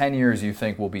next 10 years you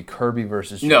think will be Kirby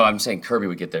versus Jimbo? No, I'm saying Kirby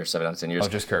would get there 7 out of 10 years. Oh,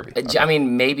 just Kirby. Okay. I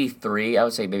mean, maybe 3. I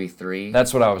would say maybe 3.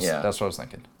 That's what I was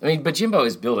thinking. I mean, but Jimbo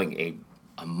is building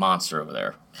a monster over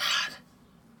there. God.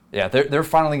 Yeah, they're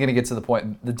finally going to get to the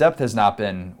point. The depth has not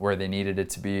been where they needed it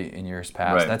to be in years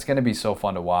past. Right. That's going to be so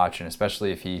fun to watch, and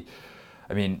especially if he,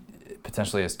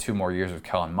 potentially has 2 more years with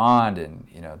Kellen Mond, and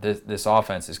this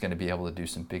offense is going to be able to do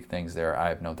some big things there. I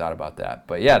have no doubt about that.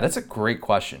 But yeah, that's a great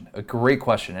question,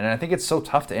 and I think it's so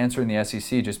tough to answer in the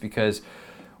SEC just because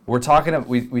we're talking.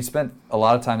 We spent a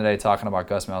lot of time today talking about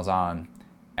Gus Malzahn,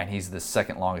 and he's the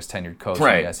second longest tenured coach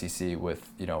in the SEC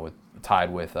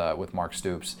tied with Mark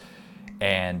Stoops.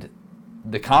 And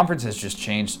the conference has just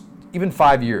changed, even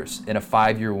 5 years. In a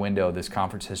 5-year window, this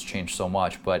conference has changed so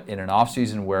much. But in an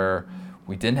offseason where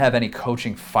we didn't have any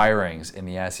coaching firings in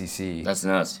the SEC. That's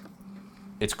nuts.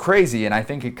 It's crazy, and I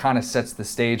think it kind of sets the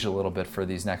stage a little bit for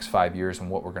these next 5 years and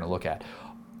what we're going to look at.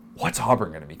 What's Auburn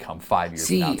going to become 5 years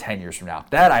from now, 10 years from now?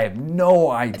 That I have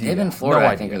no idea. Them and Florida,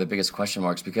 I think, are the biggest question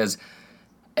marks because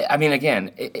I mean,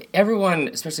 again, everyone,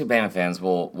 especially Bama fans,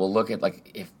 will look at,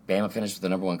 like, if Bama finished with the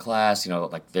number 1 class,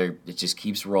 it just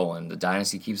keeps rolling. The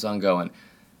dynasty keeps on going.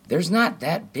 There's not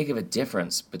that big of a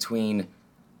difference between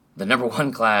the number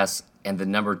 1 class and the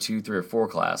number 2, 3, or 4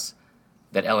 class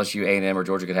that LSU, A&M, or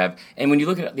Georgia could have. And when you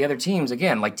look at the other teams,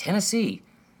 again, like Tennessee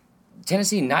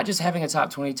not just having a top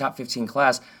 20, top 15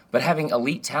 class, but having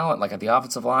elite talent, like at the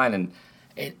offensive line, and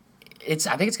I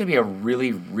think it's going to be a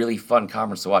really, really fun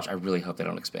conference to watch. I really hope they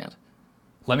don't expand.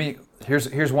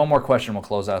 Here's one more question. We'll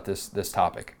close out this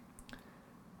topic.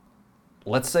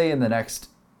 Let's say in the next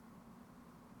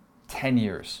 10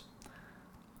 years,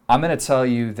 I'm going to tell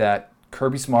you that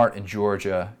Kirby Smart and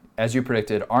Georgia, as you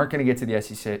predicted, aren't going to get to the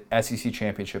SEC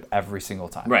championship every single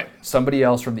time. Right. Somebody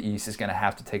else from the East is going to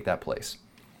have to take that place.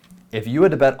 If you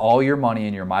had to bet all your money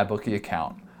in your MyBookie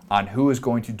account on who is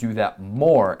going to do that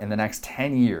more in the next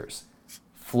 10 years,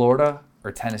 Florida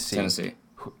or Tennessee? Tennessee.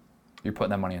 You're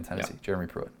putting that money in Tennessee. Yeah. Jeremy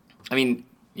Pruitt. I mean,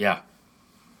 yeah.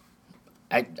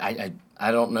 I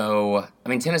don't know. I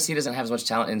mean, Tennessee doesn't have as much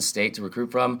talent in state to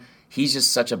recruit from. He's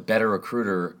just such a better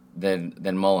recruiter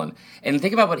than Mullen. And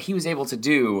think about what he was able to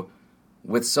do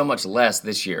with so much less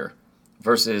this year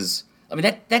versus, I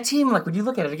mean, that team, like when you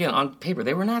look at it again on paper,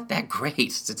 they were not that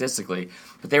great statistically,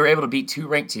 but they were able to beat 2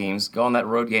 ranked teams, go on that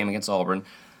road game against Auburn.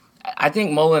 I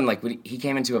think Mullen, he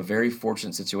came into a very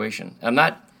fortunate situation. And I'm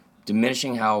not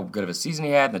diminishing how good of a season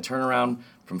he had and the turnaround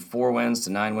from 4 wins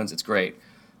to 9 wins. It's great.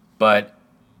 But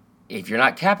if you're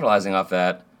not capitalizing off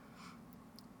that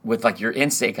with your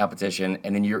in-state competition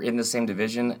and then you're in the same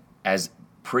division as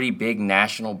pretty big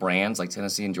national brands like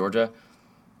Tennessee and Georgia,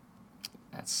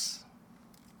 that's...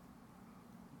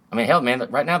 I mean, hell, man,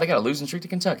 right now they got a losing streak to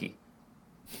Kentucky.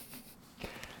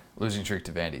 Losing streak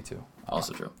to Vandy, too.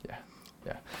 Also true. Yeah.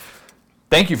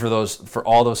 Thank you for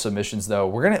all those submissions, though.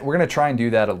 We're gonna try and do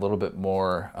that a little bit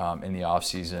more in the off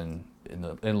season,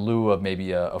 in lieu of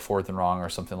maybe a 4th and wrong or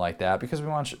something like that, because we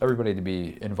want everybody to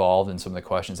be involved in some of the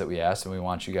questions that we asked, and we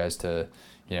want you guys to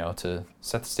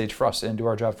set the stage for us and do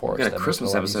our job for us. We got a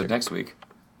Christmas episode next week.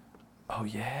 Oh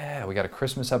yeah, we got a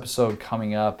Christmas episode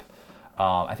coming up.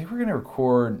 I think we're gonna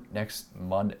record next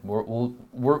Monday.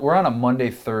 We're on a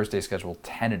Monday-Thursday schedule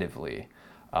tentatively,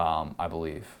 I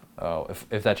believe.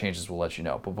 If that changes, we'll let you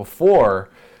know. But before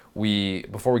we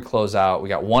close out, we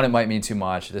got one. It might mean too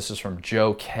much. This is from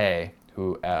Joe K,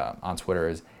 who on Twitter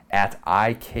is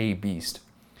 @IKBeast.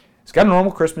 It's got a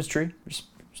normal Christmas tree, just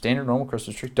standard normal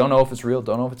Christmas tree. Don't know if it's real.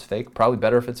 Don't know if it's fake. Probably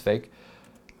better if it's fake.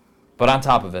 But on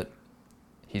top of it,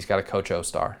 he's got a Coach O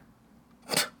star,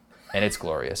 and it's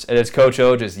glorious. And it's Coach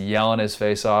O just yelling his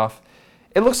face off.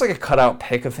 It looks like a cutout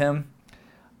pic of him.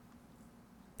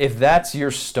 If that's your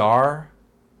star,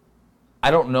 I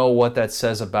don't know what that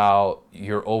says about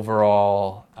your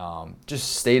overall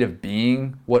just state of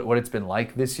being, what it's been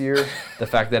like this year. The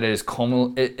fact that it's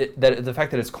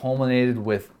culminated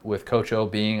with Coach O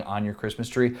being on your Christmas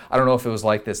tree. I don't know if it was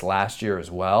like this last year as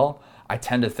well. I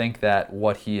tend to think that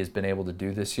what he has been able to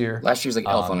do this year. Last year's like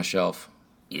Elf on a Shelf.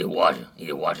 You didn't watch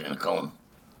it in a cone.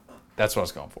 That's what I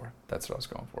was going for.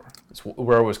 It's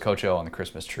where was Coach O on the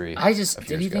Christmas tree?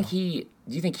 Do you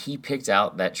think he picked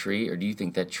out that tree, or do you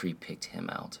think that tree picked him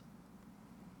out?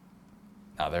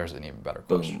 Now there's an even better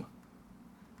question. Boom.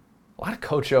 A lot of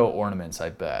Coach O ornaments, I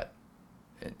bet,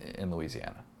 in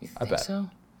Louisiana. You I think bet. so?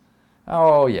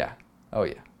 Oh yeah.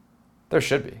 There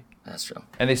should be. That's true.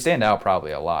 And they stand out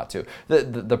probably a lot too.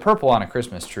 The purple on a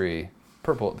Christmas tree,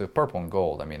 the purple and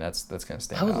gold. I mean, that's gonna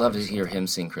stand out. I would love to hear him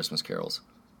sing Christmas carols.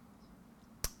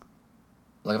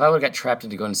 Like, if I would have got trapped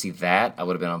into going to see that, I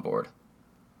would have been on board.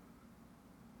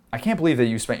 I can't believe that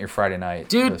you spent your Friday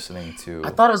night listening to. I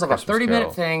thought it was like Christmas a 30-minute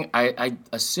Carol. thing. I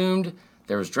assumed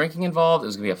there was drinking involved. It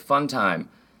was going to be a fun time.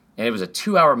 And it was a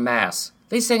 2-hour mass.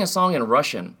 They sang a song in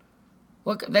Russian.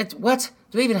 What?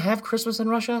 Do they even have Christmas in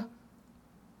Russia?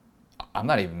 I'm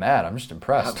not even mad. I'm just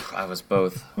impressed. I was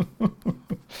both.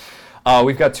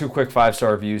 We've got 2 quick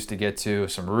 5-star reviews to get to.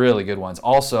 Some really good ones.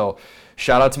 Also,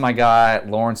 shout out to my guy,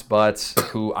 Lawrence Butts,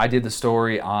 who I did the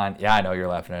story on. Yeah, I know you're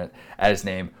laughing at his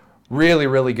name. Really,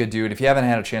 really good dude. If you haven't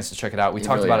had a chance to check it out, we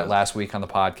talked really about is. it last week on the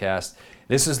podcast.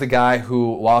 This is the guy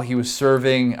who, while he was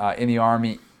serving in the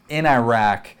Army in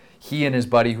Iraq, he and his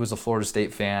buddy, who was a Florida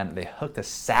State fan, they hooked a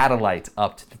satellite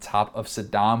up to the top of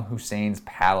Saddam Hussein's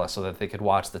palace so that they could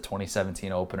watch the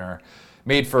 2017 opener.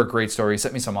 Made for a great story. He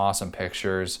sent me some awesome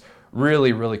pictures.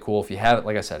 Really, really cool. If you haven't,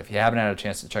 like I said, if you haven't had a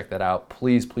chance to check that out,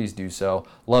 please do so.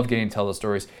 Love getting to tell those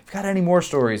stories. If you've got any more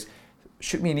stories,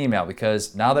 shoot me an email,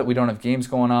 because now that we don't have games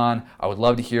going on, I would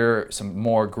love to hear some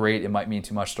more great It Might Mean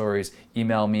Too Much stories.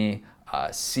 Email me,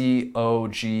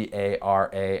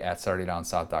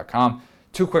 cogara@SaturdayDownSouth.com.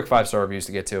 2 quick 5-star reviews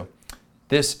to get to.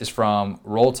 This is from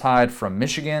Roll Tide from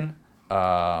Michigan.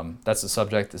 That's the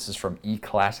subject. This is from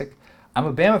E-Classic. I'm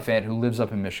a Bama fan who lives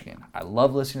up in Michigan. I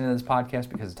love listening to this podcast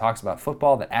because it talks about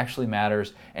football that actually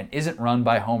matters and isn't run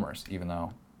by homers, even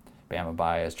though Bama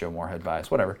bias, Joe Moorhead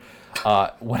bias, whatever.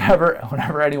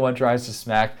 Whenever anyone tries to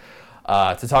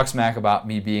talk smack about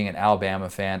me being an Alabama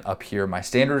fan up here, my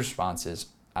standard response is,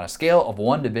 on a scale of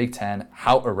 1 to Big Ten,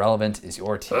 how irrelevant is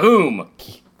your team? Boom!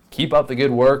 Keep up the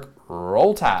good work.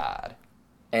 Roll Tide.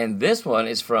 And this one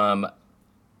is from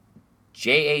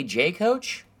J.A.J.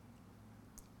 Coach?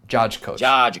 Judge Coach.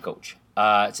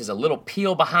 It says, a little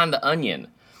peel behind the onion.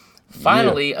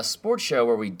 Finally, a sports show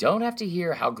where we don't have to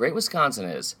hear how great Wisconsin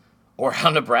is or how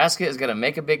Nebraska is going to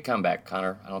make a big comeback.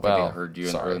 Connor, I don't think I heard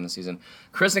you early in the season.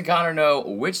 Chris and Connor know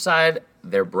which side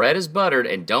their bread is buttered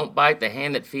and don't bite the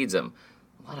hand that feeds them.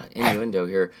 A lot of innuendo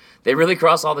here. They really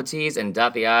cross all the T's and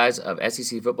dot the I's of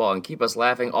SEC football and keep us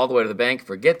laughing all the way to the bank.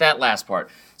 Forget that last part.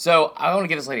 So I want to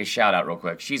give this lady a shout out real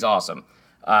quick. She's awesome.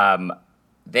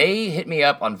 They hit me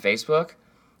up on Facebook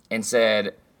and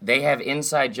said they have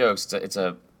inside jokes.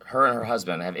 Her and her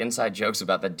husband have inside jokes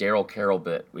about the Daryl Carroll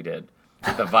bit we did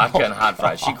with the vodka and hot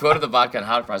fries. She quoted the vodka and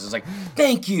hot fries. I was like,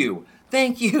 thank you.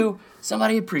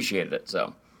 Somebody appreciated it.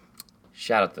 So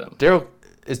shout out to them.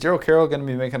 Is Daryl Carroll going to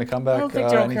be making a comeback? I don't think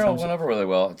Daryl Carroll went over really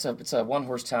well. It's a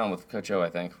one-horse town with Coach O, I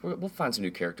think. We'll find some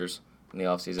new characters in the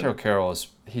offseason. Daryl Carroll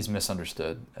he's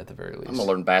misunderstood at the very least. I'm going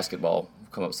to learn basketball. We'll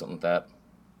come up with something like that.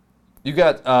 You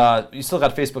still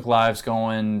got Facebook Lives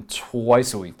going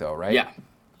twice a week though, right?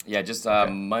 Yeah, just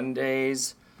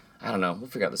Mondays. I don't know. We'll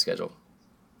figure out the schedule.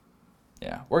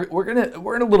 Yeah, we're in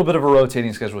a little bit of a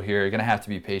rotating schedule here. You're gonna have to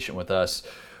be patient with us.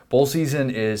 Bowl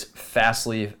season is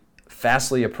fastly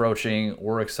approaching.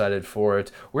 We're excited for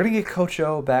it. We're gonna get Coach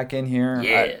O back in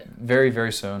here very,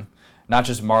 very soon. Not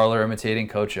just Marler imitating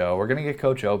Coach O. We're gonna get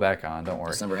Coach O back on. Don't worry.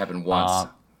 This never happened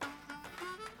once.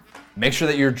 Make sure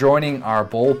that you're joining our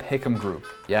Bowl Pick'em group.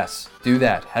 Yes, do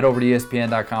that. Head over to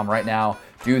ESPN.com right now.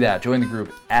 Do that. Join the group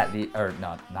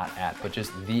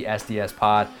just the SDS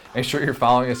Pod. Make sure you're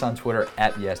following us on Twitter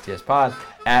at the SDS Pod,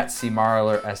 at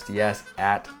CMarlerSDS,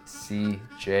 at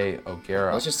CJ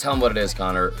O'Gara. Let's just tell them what it is,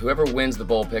 Connor. Whoever wins the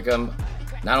Bowl Pick'em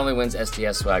not only wins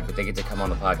SDS swag, but they get to come on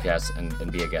the podcast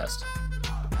and be a guest.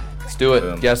 Let's do it.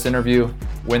 Boom. Guest interview.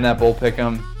 Win that Bowl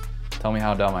Pick'em. Tell me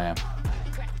how dumb I am.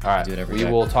 All right. We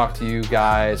will talk to you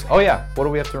guys. Oh, yeah. What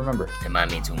do we have to remember? It might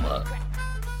mean too much.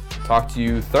 Talk to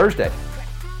you Thursday.